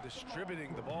who have been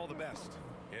distributing the ball the best.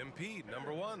 MP,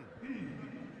 number 1.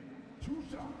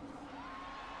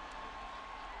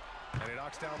 And he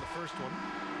knocks down the first one.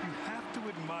 You have to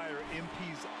admire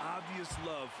MP's obvious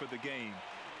love for the game.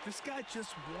 This guy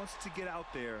just wants to get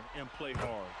out there and play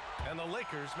hard. And the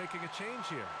Lakers making a change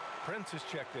here. Prince is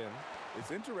checked in.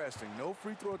 It's interesting. No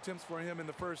free throw attempts for him in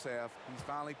the first half. He's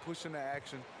finally pushing the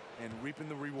action and reaping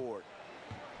the reward.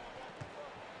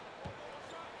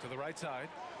 To the right side.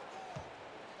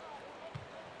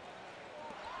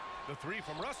 The three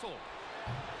from Russell.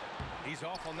 He's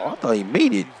off on Oh, I that. thought he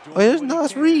made it. Oh, there's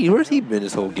Nas Reed. Where's he been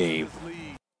this whole game?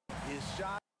 His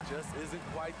shot just isn't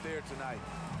quite there tonight.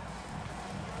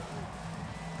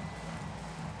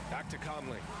 Back to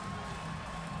Conley.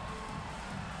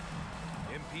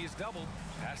 MP is doubled.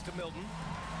 Pass to Milton.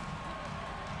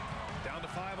 Down to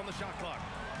 5 on the shot clock.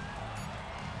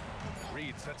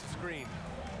 Reed sets a screen.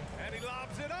 And he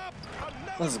lobs it up.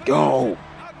 Let's go.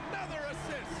 Another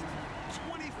assist.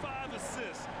 25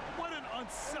 assists. What an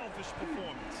unselfish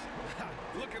performance.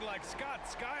 Looking like Scott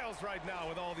Skiles right now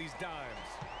with all these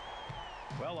dimes.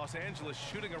 Well, Los Angeles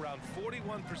shooting around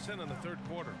 41% in the third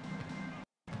quarter.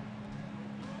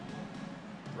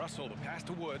 Russell to pass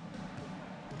to Wood.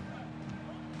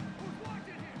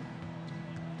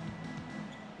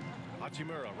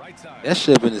 Hachimura, right side. That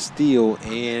should have been a steal,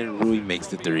 and Rui makes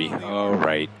the three. All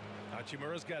right.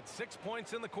 Hachimura's got 6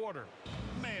 points in the quarter.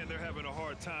 Man, they're having a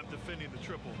hard time defending the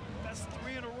triple. That's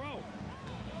 3 in a row.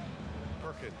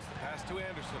 Perkins, the pass to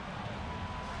Anderson.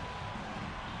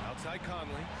 Outside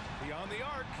Conley, beyond the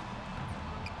arc.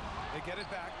 They get it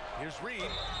back. Here's Reed.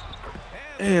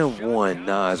 And one,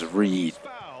 Nas Reed.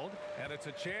 Fouled, and it's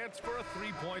a chance for a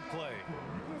three-point play.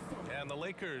 And the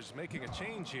Lakers making a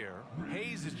change here.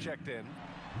 Hayes is checked in.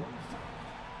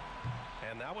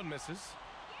 And that one misses.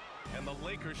 And the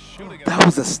Lakers shooting. That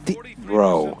was a steal,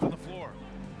 bro. from the floor.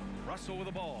 Russell with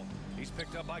the ball. He's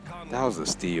picked up by Conley. That was a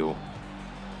steal.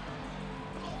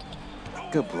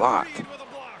 Good block. Reed with a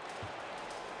block.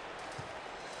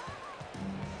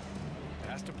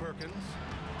 Pass to Perkins.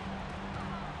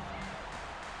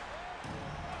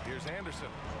 Here's Anderson.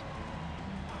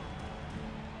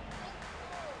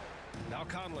 Now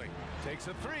Conley takes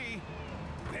a three.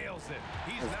 Nails it.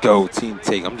 He's Let's now go, 6 team for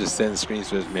take. 8. I'm just sending screens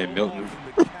for this man Milton.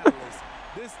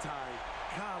 This time,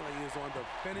 Conley is on the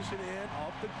finishing end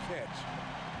off the catch.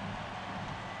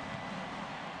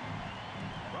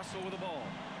 Russell with the ball.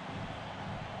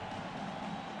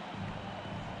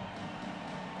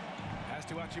 Pass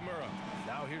to Hachimura.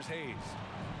 Now here's Hayes.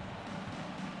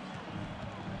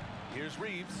 Here's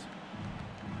Reeves.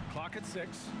 Clock at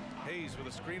 6. Hayes with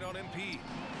a screen on MP.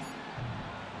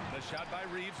 The shot by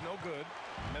Reeves, no good.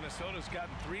 Minnesota's gotten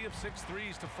 3 of 6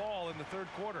 threes to fall in the third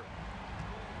quarter.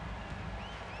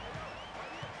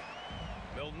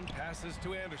 Milton passes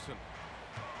to Anderson.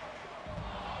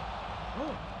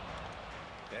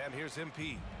 And here's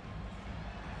MP.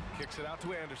 Kicks it out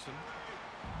to Anderson.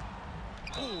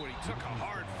 Oh, he took a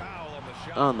hard foul on the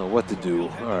shot. I don't know what to do.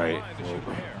 All right.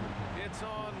 It's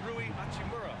on Rui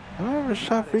Hachimura. Have I ever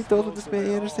shot free throws with this man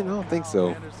Anderson? I don't think so.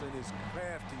 Anderson is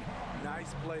crafty.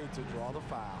 Nice play to draw the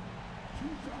foul.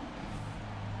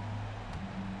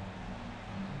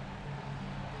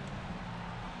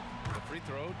 The free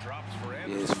throw drops for Yeah,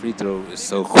 Anderson. his free throw is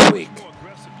so quick. More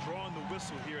aggressive drawing the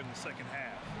whistle here in the second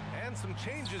half. And some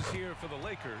changes here for the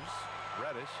Lakers.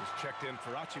 Reddish is checked in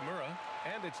for Hachimura,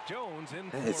 and it's Jones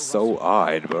in for It's so Russell.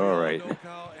 odd, but all right.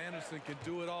 Kyle Anderson can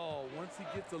do it all. Once he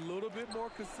gets a little bit more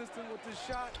consistent with his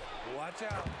shot, watch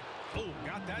out. Oh,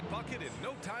 got that bucket in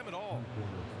no time at all.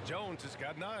 Jones has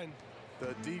got 9.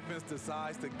 The defense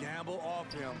decides to gamble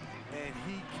off him, and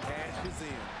he cashes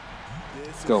in.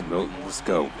 Let's go, Milton. Let's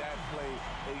go. That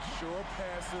play, a sure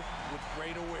passer with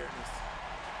great awareness.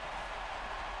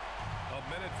 A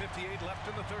minute 58 left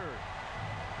in the third.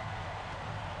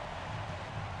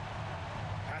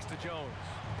 Pass to Jones.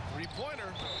 Three-pointer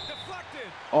deflected.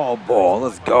 All ball.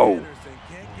 Let's go. Anderson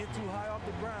can't get too high off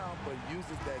the ground, but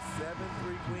uses that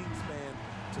 7'3"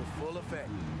 wingspan to full effect.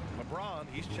 LeBron,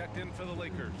 he's checked in for the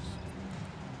Lakers.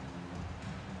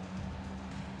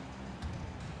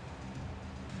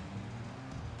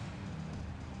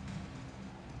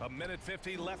 A minute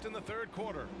 50 left in the third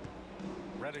quarter.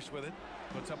 Reddish with it,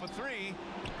 puts up a 3.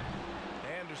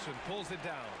 Anderson pulls it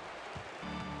down.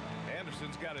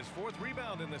 Anderson's got his 4th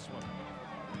rebound in this one.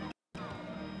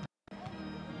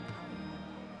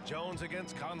 Jones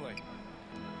against Conley.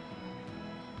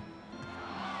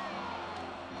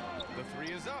 The 3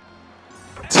 is up.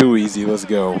 Too easy. Let's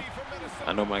go.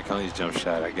 I know Mike Conley's jump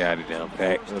shot. I got it down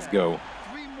pat. Let's go.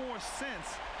 3 more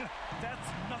cents. That's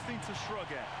nothing to shrug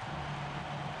at.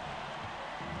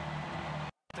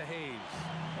 To Hayes.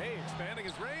 Hey, expanding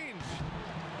his range.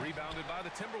 Rebounded by the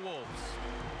Timberwolves.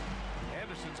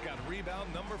 Anderson's got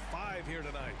rebound number 5 here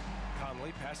tonight.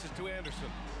 Conley passes to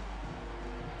Anderson.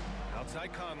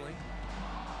 Outside Conley.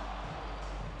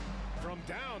 From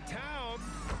downtown,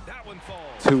 that one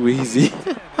falls. Too easy.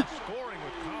 Scoring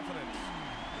with confidence.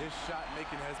 His shot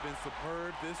making has been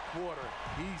superb this quarter.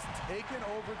 He's taken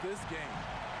over this game.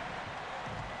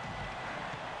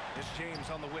 It's James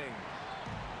on the wing.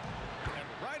 And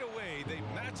right away, They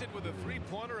match it with a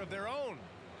three-pointer of their own.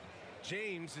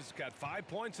 James has got 5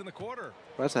 points in the quarter.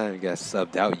 Russ haven't got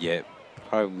subbed out yet.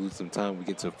 Probably lose some time when we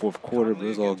get to the fourth quarter, but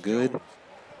it's all good. Jones.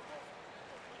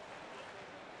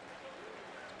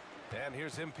 And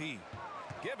here's MP.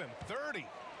 Give him 30.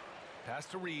 Pass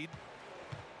to Reed.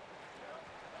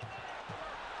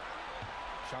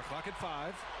 Shot clock at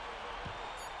 5.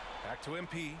 Back to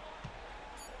MP.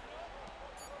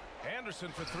 Anderson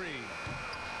for 3.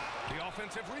 The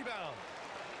offensive rebound.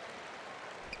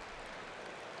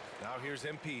 Now here's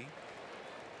MP.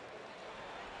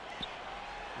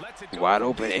 Lets it go. Wide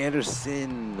open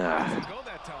Anderson. Doesn't go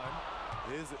that time.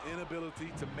 His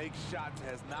inability to make shots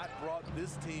has not brought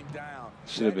this team down.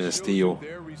 Should have been a That shows steal. you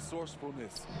their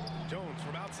resourcefulness. Jones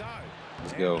from outside.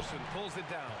 Let's go. Anderson pulls it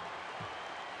down.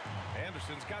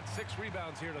 Anderson's got 6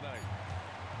 rebounds here tonight.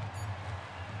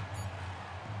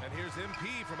 And here's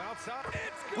MP from outside.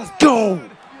 It's good. Let's go.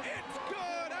 It's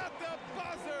good at the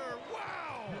buzzer.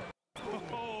 Wow.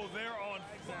 Oh, they're on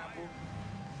example.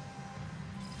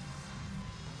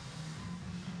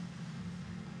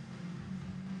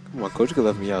 Come on, coach, you could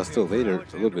have left me out still later,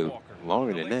 a little bit Walker.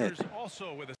 longer The than that. Lakers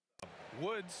also with a sub.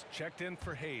 Woods checked in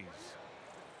for Hayes.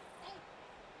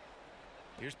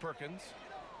 Here's Perkins.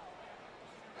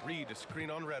 Reed a screen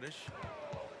on Reddish.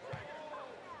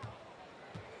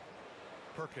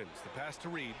 Perkins the pass to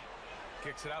Reed.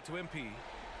 Kicks it out to MP.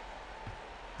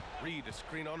 Reed a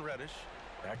screen on Reddish.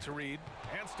 Back to Reed.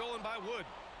 And stolen by Wood.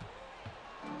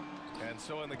 And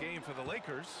so in the game for the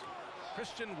Lakers,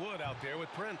 Christian Wood out there with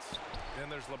Prince. Then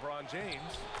there's LeBron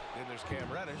James. Then there's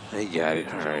Cam Reddish. They got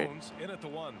it. All right. Jones in at the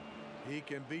 1. He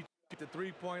can beat you at the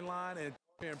three-point line, and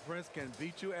Prince can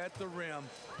beat you at the rim.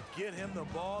 Get him the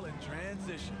ball in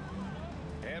transition.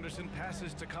 Anderson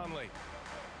passes to Conley.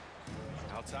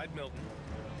 Outside Milton.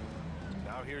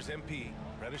 Now here's MP.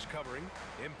 Reddish covering.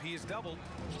 MP is doubled.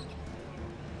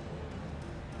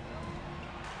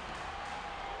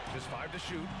 Just 5 to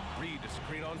shoot. Reed to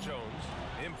screen on Jones.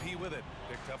 MP with it.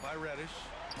 Picked up by Reddish.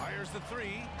 Fires the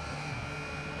 3.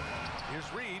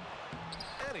 Here's Reed.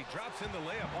 And he drops in the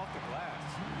layup off the glass.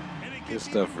 And it Good gets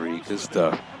stuff, even Reed. worse Good for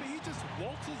stuff. them. I mean, he just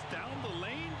waltzes down the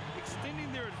lane,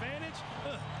 extending their advantage.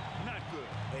 Not good.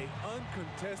 A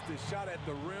uncontested shot at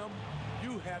the rim.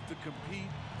 You have to compete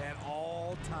at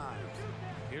all times.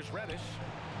 Here's Reddish.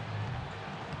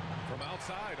 From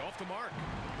outside, off the mark.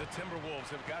 The Timberwolves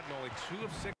have gotten only 2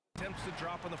 of 6 attempts to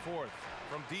drop in the 4th.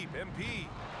 From deep, MP.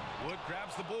 Wood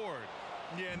grabs the board.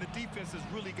 Yeah, and the defense has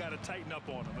really got to tighten up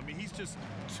on him. I mean, he's just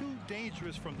too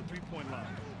dangerous from the three-point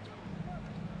line.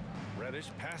 Reddish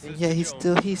passes Yeah, to he's Jones.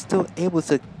 still able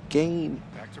to gain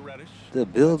Back to Reddish. the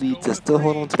ability Let's go to with still a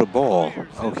hold 3. on to the ball. Fires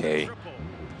in the Okay. triple.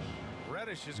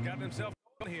 Reddish has gotten himself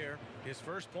here. His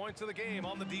first points of the game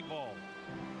on the deep ball.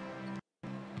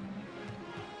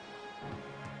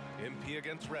 MP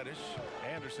against Reddish.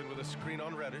 Anderson with a screen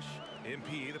on Reddish.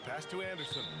 MP, the pass to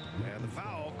Anderson. And the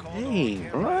foul called on Hey,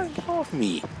 Cam bro, Reddish. get off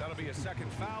me. That'll be a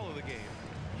second foul of the game.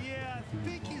 Yeah, I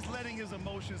think he's letting his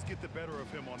emotions get the better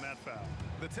of him on that foul.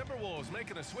 The Timberwolves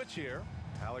making a switch here.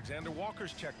 Alexander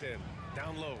Walker's checked in.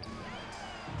 Down low.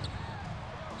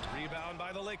 Rebound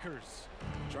by the Lakers.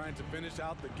 Trying to finish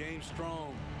out the game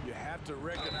strong. You have to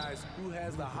recognize who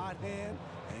has the hot hand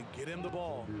and get him the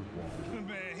ball.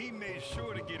 Man, he made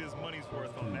sure to get his money's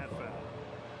worth on that foul.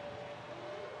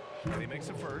 And he makes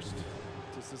a first.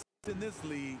 To succeed in this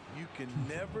league, you can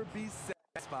never be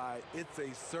satisfied. It's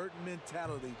a certain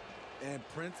mentality, and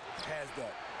Prince has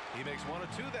that. He makes 1 or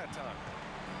 2 that time.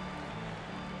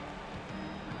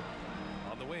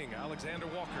 On the wing, Alexander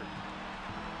Walker.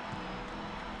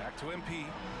 Back to MP.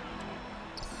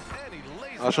 And he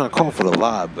lays I was it trying up to call and for the in.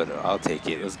 lob, but I'll take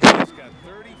it. Let's go. He's got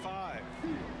 35.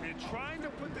 And trying to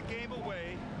put the game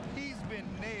away, he's been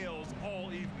nails all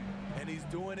evening. And he's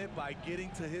doing it by getting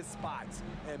to his spots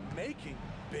and making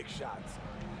big shots.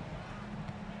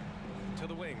 To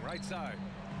the wing, right side.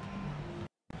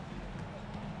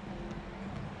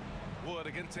 Wood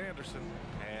against Anderson.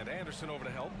 And Anderson over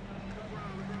to help.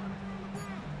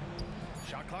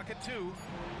 Shot clock at 2.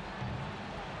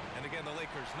 And again, the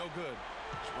Lakers, no good.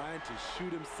 Trying to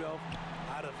shoot himself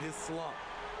out of his slump,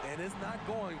 and it's not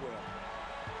going well.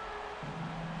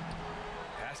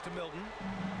 Pass to Milton.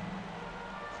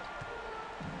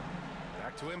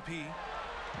 Back to MP.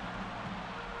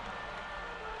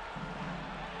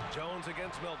 Jones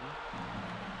against Milton.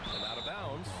 And out of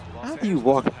bounds. Los How do you Angeles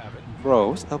walk, will have it. bro?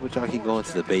 What's up with y'all keep going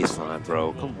to the baseline,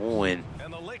 bro? Come on.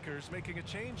 And the Lakers making a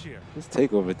change here. This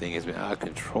takeover thing has been out of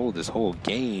control this whole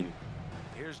game.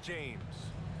 Here's James.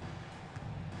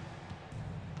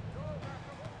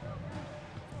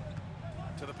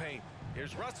 To the paint.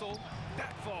 Here's Russell.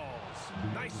 That falls.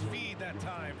 Nice feed that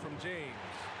time from James.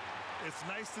 It's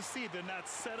nice to see they're not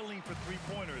settling for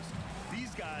three-pointers.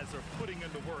 These guys are putting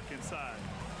in the work inside.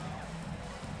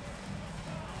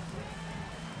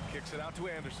 Kicks it out to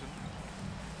Anderson.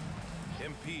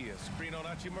 MP, a screen on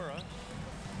Hachimura.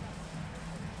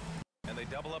 And they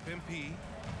double up MP.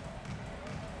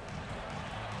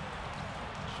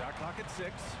 Shot clock at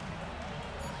 6.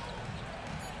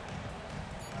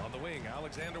 On the wing,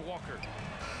 Alexander Walker.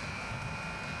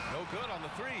 No good on the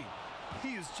 3.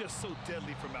 He is just so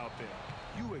deadly from out there.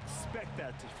 You expect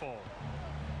that to fall.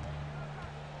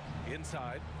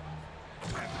 Inside.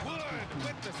 And Wood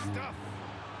with the stuff.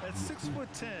 At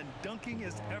 6'10", dunking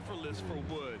is effortless for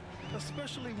Wood,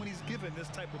 especially when he's given this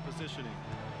type of positioning.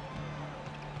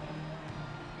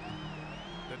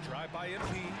 The drive by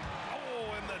MP.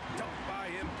 Oh, and the dunk by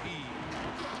MP.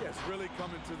 Yes, really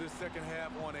coming to this second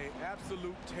half on an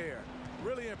absolute tear.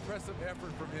 Really impressive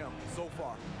effort from him so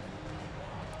far.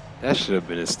 That should have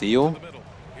been a steal.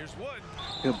 Here's Wood.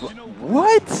 Yeah, You know,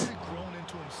 what? He's really grown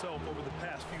into himself over the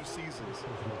past few seasons.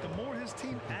 The more his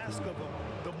team asks of him,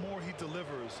 the more he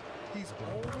delivers. He's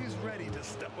always ready to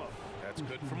step up. That's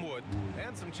good from Wood.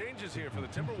 And some changes here for the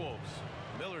Timberwolves.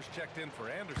 Miller's checked in for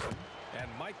Anderson. And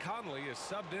Mike Conley is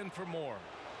subbed in for Moore.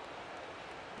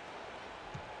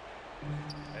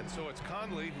 And so it's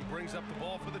Conley who brings up the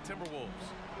ball for the Timberwolves.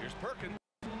 Here's Perkins.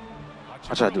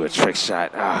 I try to do a trick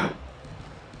shot. Ah.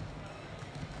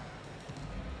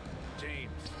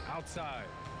 James outside.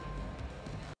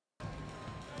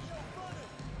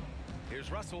 Here's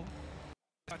Russell.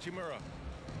 Hachimura.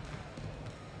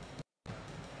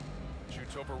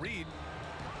 Shoots over Reed.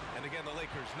 And again, the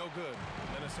Lakers, no good.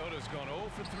 Minnesota's gone 0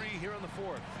 for 3 here in the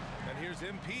 4th. And here's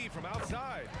MP from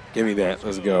outside. Give me that.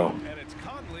 Let's go. And it's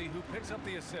Conley who picks up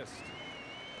the assist.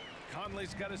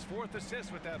 Conley's got his 4th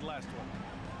assist with that last one.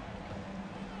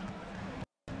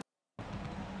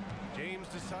 James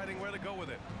deciding where to go with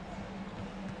it.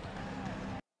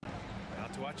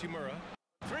 Out to Hachimura.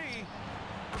 3.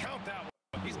 Count that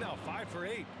one. He's now 5 for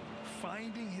 8.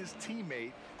 Finding his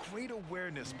teammate, great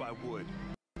awareness by Wood.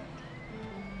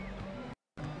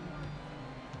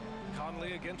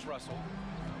 Conley against Russell.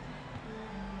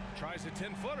 Tries a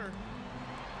 10-footer.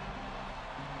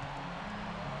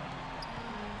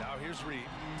 Now here's Reed.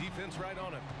 Defense right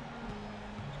on him.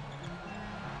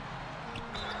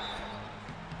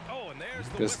 Oh, and there's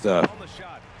the Good stuff. on the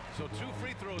shot. So 2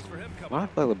 free throws for him coming. Why I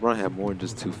feel like LeBron had more than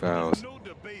just 2 fouls. No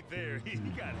debate there. He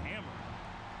got hammered.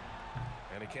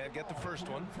 And he can't get the first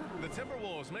one. The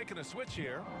Timberwolves making a switch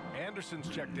here. Anderson's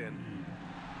checked in.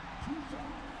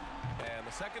 And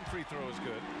the second free throw is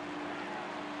good.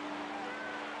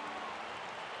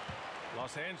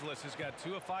 Los Angeles has got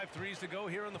 2 of 5 threes to go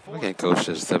here in the 4th. Why can't coach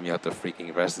just tell me out the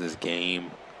freaking rest of this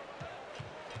game?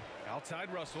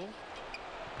 Outside Russell.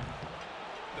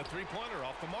 The 3-pointer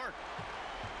off the mark.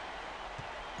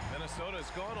 Minnesota's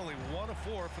gone only 1 of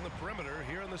 4 from the perimeter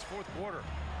here in this 4th quarter.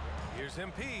 Here's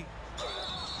MP.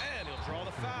 And he'll draw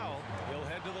the foul. He'll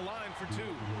head to the line for 2.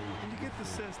 And you get the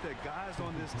sense that guys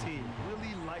on this team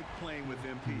really like playing with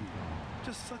MP.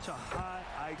 Just such a high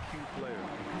IQ player.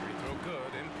 Free throw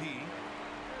good, MP.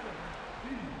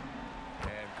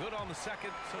 And good on the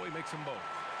second, so he makes them both.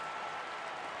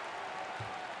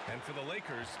 And for the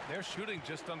Lakers, they're shooting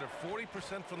just under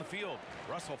 40% from the field.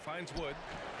 Russell finds Wood.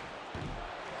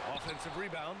 Offensive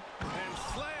rebound. And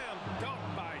slam dunk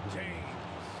by James.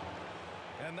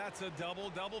 And that's a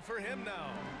double-double for him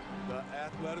now. The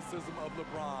athleticism of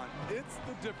LeBron, it's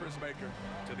the difference maker.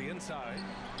 To the inside.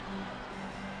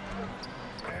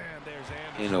 And there's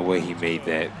Anderson. Ain't no way he made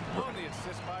that. On the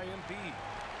assist by MP.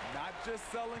 Not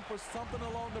just selling for something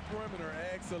along the perimeter.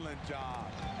 Excellent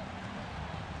job.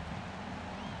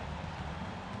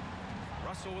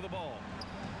 Russell with the ball.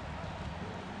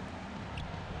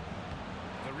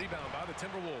 The rebound by the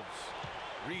Timberwolves.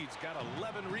 Reed's got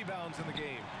 11 rebounds in the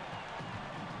game.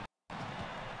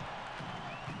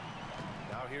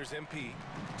 Now here's MP.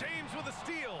 James with a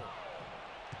steal.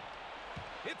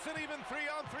 It's an even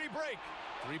 3-on-3 break.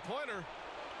 3-pointer.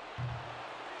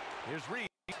 Here's Reed.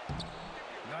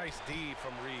 Nice D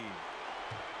from Reed.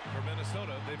 For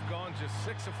Minnesota, they've gone just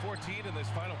 6 of 14 in this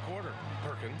final quarter.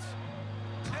 Perkins.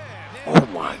 Oh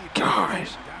my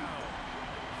gosh.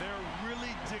 They're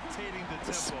really dictating the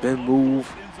tempo. Spin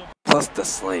move plus the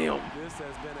slam. This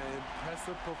has been an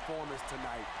impressive performance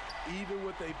tonight. Even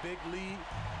with a big lead,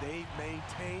 they've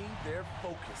maintained their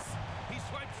focus. He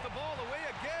swipes the ball away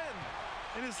again.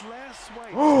 In his last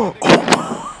swipe.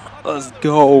 Let's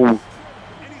go. And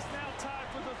he's now tied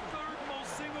for the 3rd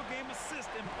most single-game assist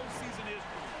in postseason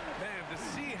history. Man, to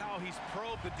see how he's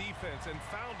probed the defense and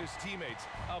found his teammates,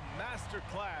 a master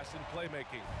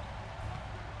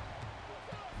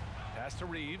Pass to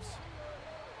Reeves.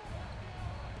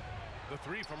 The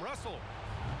three from Russell.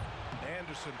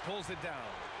 Anderson pulls it down.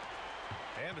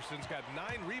 Anderson's got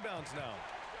 9 rebounds now.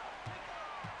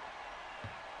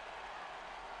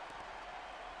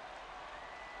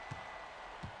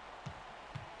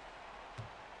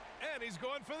 And he's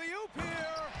going for the oop here.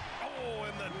 Oh,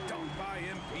 and the dunk by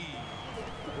MP.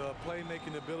 The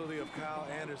playmaking ability of Kyle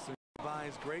Anderson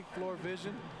combines great floor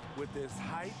vision with his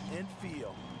height and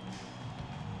feel.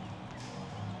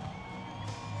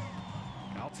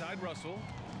 Outside Russell.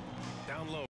 Down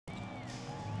low.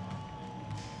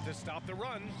 To stop the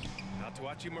run. Out to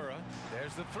Hachimura.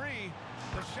 There's the three.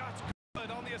 The shot's good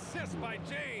on the assist by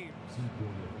James.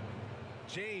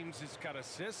 James has got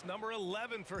assist number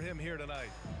 11 for him here tonight.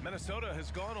 Minnesota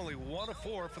has gone only 1 of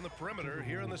 4 from the perimeter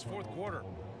here in this fourth quarter.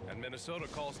 And Minnesota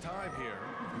calls time here.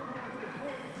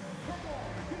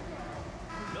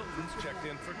 Milton's checked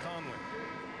in for Conley.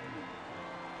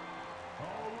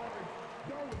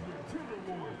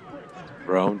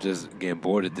 Bro, I'm just getting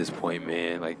bored at this point,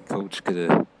 man. Like, coach could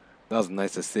have. That was a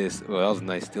nice assist. Well, that was a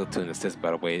nice steal to an assist, by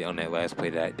the way, on that last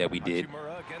play that we did.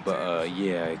 But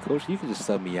yeah, coach, you can just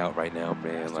sub me out right now,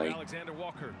 man. Like,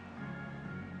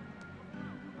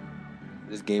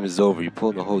 this game is over. You're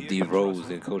pulling the whole D Rose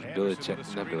and Coach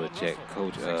Belichick, not Belichick,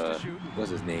 Coach what's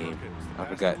his name? I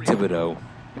forgot. Thibodeau.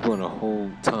 You're pulling a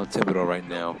whole Tom Thibodeau right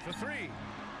now.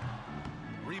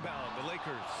 Rebound, the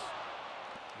Lakers.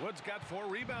 Wood's got 4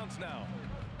 rebounds now.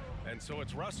 And so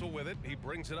it's Russell with it. He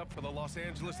brings it up for the Los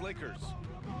Angeles Lakers.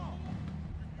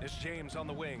 It's James on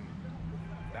the wing.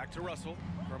 Back to Russell.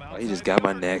 From outside. Oh, he just got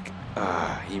my neck.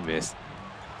 He missed.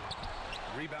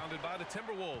 Rebounded by the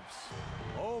Timberwolves.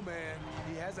 Oh, man,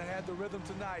 he hasn't had the rhythm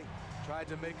tonight. Tried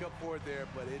to make up for it there,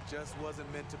 but it just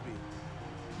wasn't meant to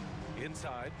be.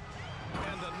 Inside.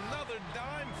 And another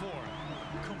dime for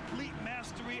him. Complete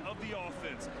mastery of the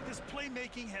offense. His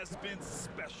playmaking has been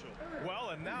special. Well,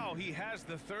 and now he has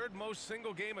the 3rd most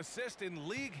single-game assist in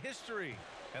league history.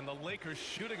 And the Lakers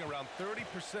shooting around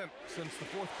 30% since the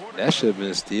fourth quarter. That should have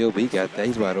been a steal, but he got that.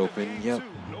 He's wide open. Yep.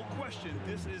 No question,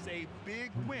 this is a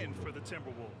big win for the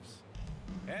Timberwolves.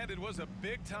 And it was a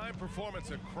big-time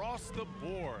performance across the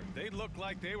board. They looked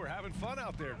like they were having fun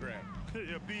out there, Grant.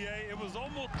 Yeah, B.A., it was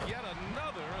almost yet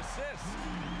another assist.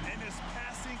 And his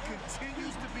passing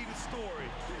continues to be the story.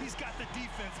 He's got the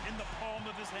defense in the palm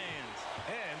of his hands.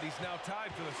 And he's now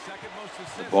tied for the 2nd most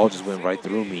assists. The ball just went right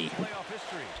through me.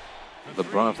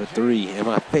 LeBron for 3 in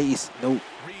my face. Nope.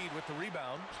 Reed with the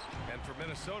rebound. And for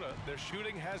Minnesota, their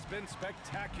shooting has been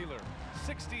spectacular.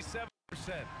 67%.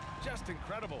 Just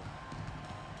incredible.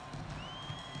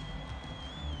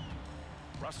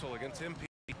 Russell against MP.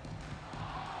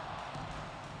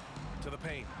 To the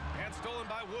paint. And stolen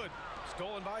by Wood.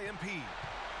 Stolen by MP.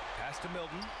 Pass to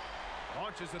Milton.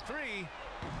 Launches the 3.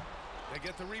 They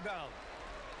get the rebound.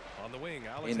 On the wing,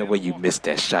 Alexander Ain't no way you Walker. missed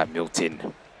that shot,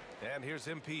 Milton. And here's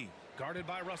MP. Guarded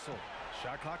by Russell.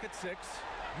 Shot clock at 6.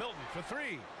 Milton for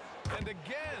 3. And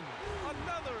again,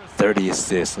 another assist. 30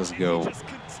 assists. Let's go. He just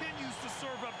continues to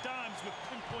serve up dimes with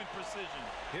pinpoint precision.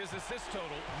 His assist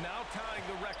total now tying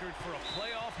the record for a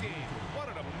playoff game. What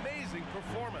an amazing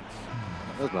performance.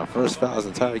 That was my first foul of the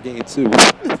entire game, too.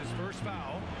 That's his first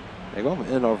foul. Hey, I'm going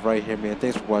to end off right here, man.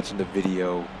 Thanks for watching the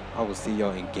video. I will see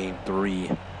y'all in Game 3.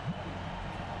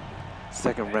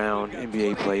 Second round,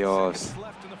 NBA playoffs.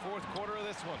 Left in the fourth quarter of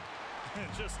this one.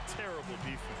 Just terrible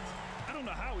defense. I don't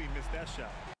know how he missed that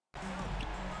shot.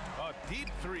 A deep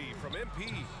 3 from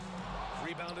MP.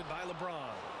 Rebounded by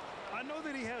LeBron. I know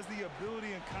that he has the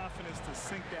ability and confidence to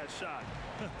sink that shot.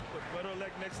 But better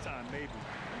luck next time, maybe.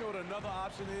 You know what another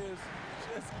option is?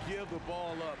 Just give the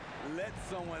ball up. Let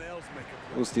someone else make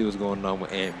it. We'll see what's going on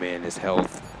with Ant-Man, his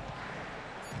health,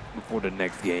 before the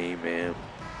next game, man.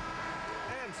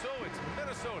 And so it's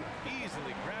Minnesota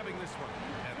easily grabbing this one.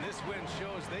 And this win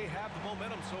shows they have the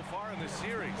momentum so far in this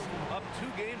series. Up 2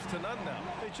 games to none now.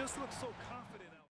 They just look so confident.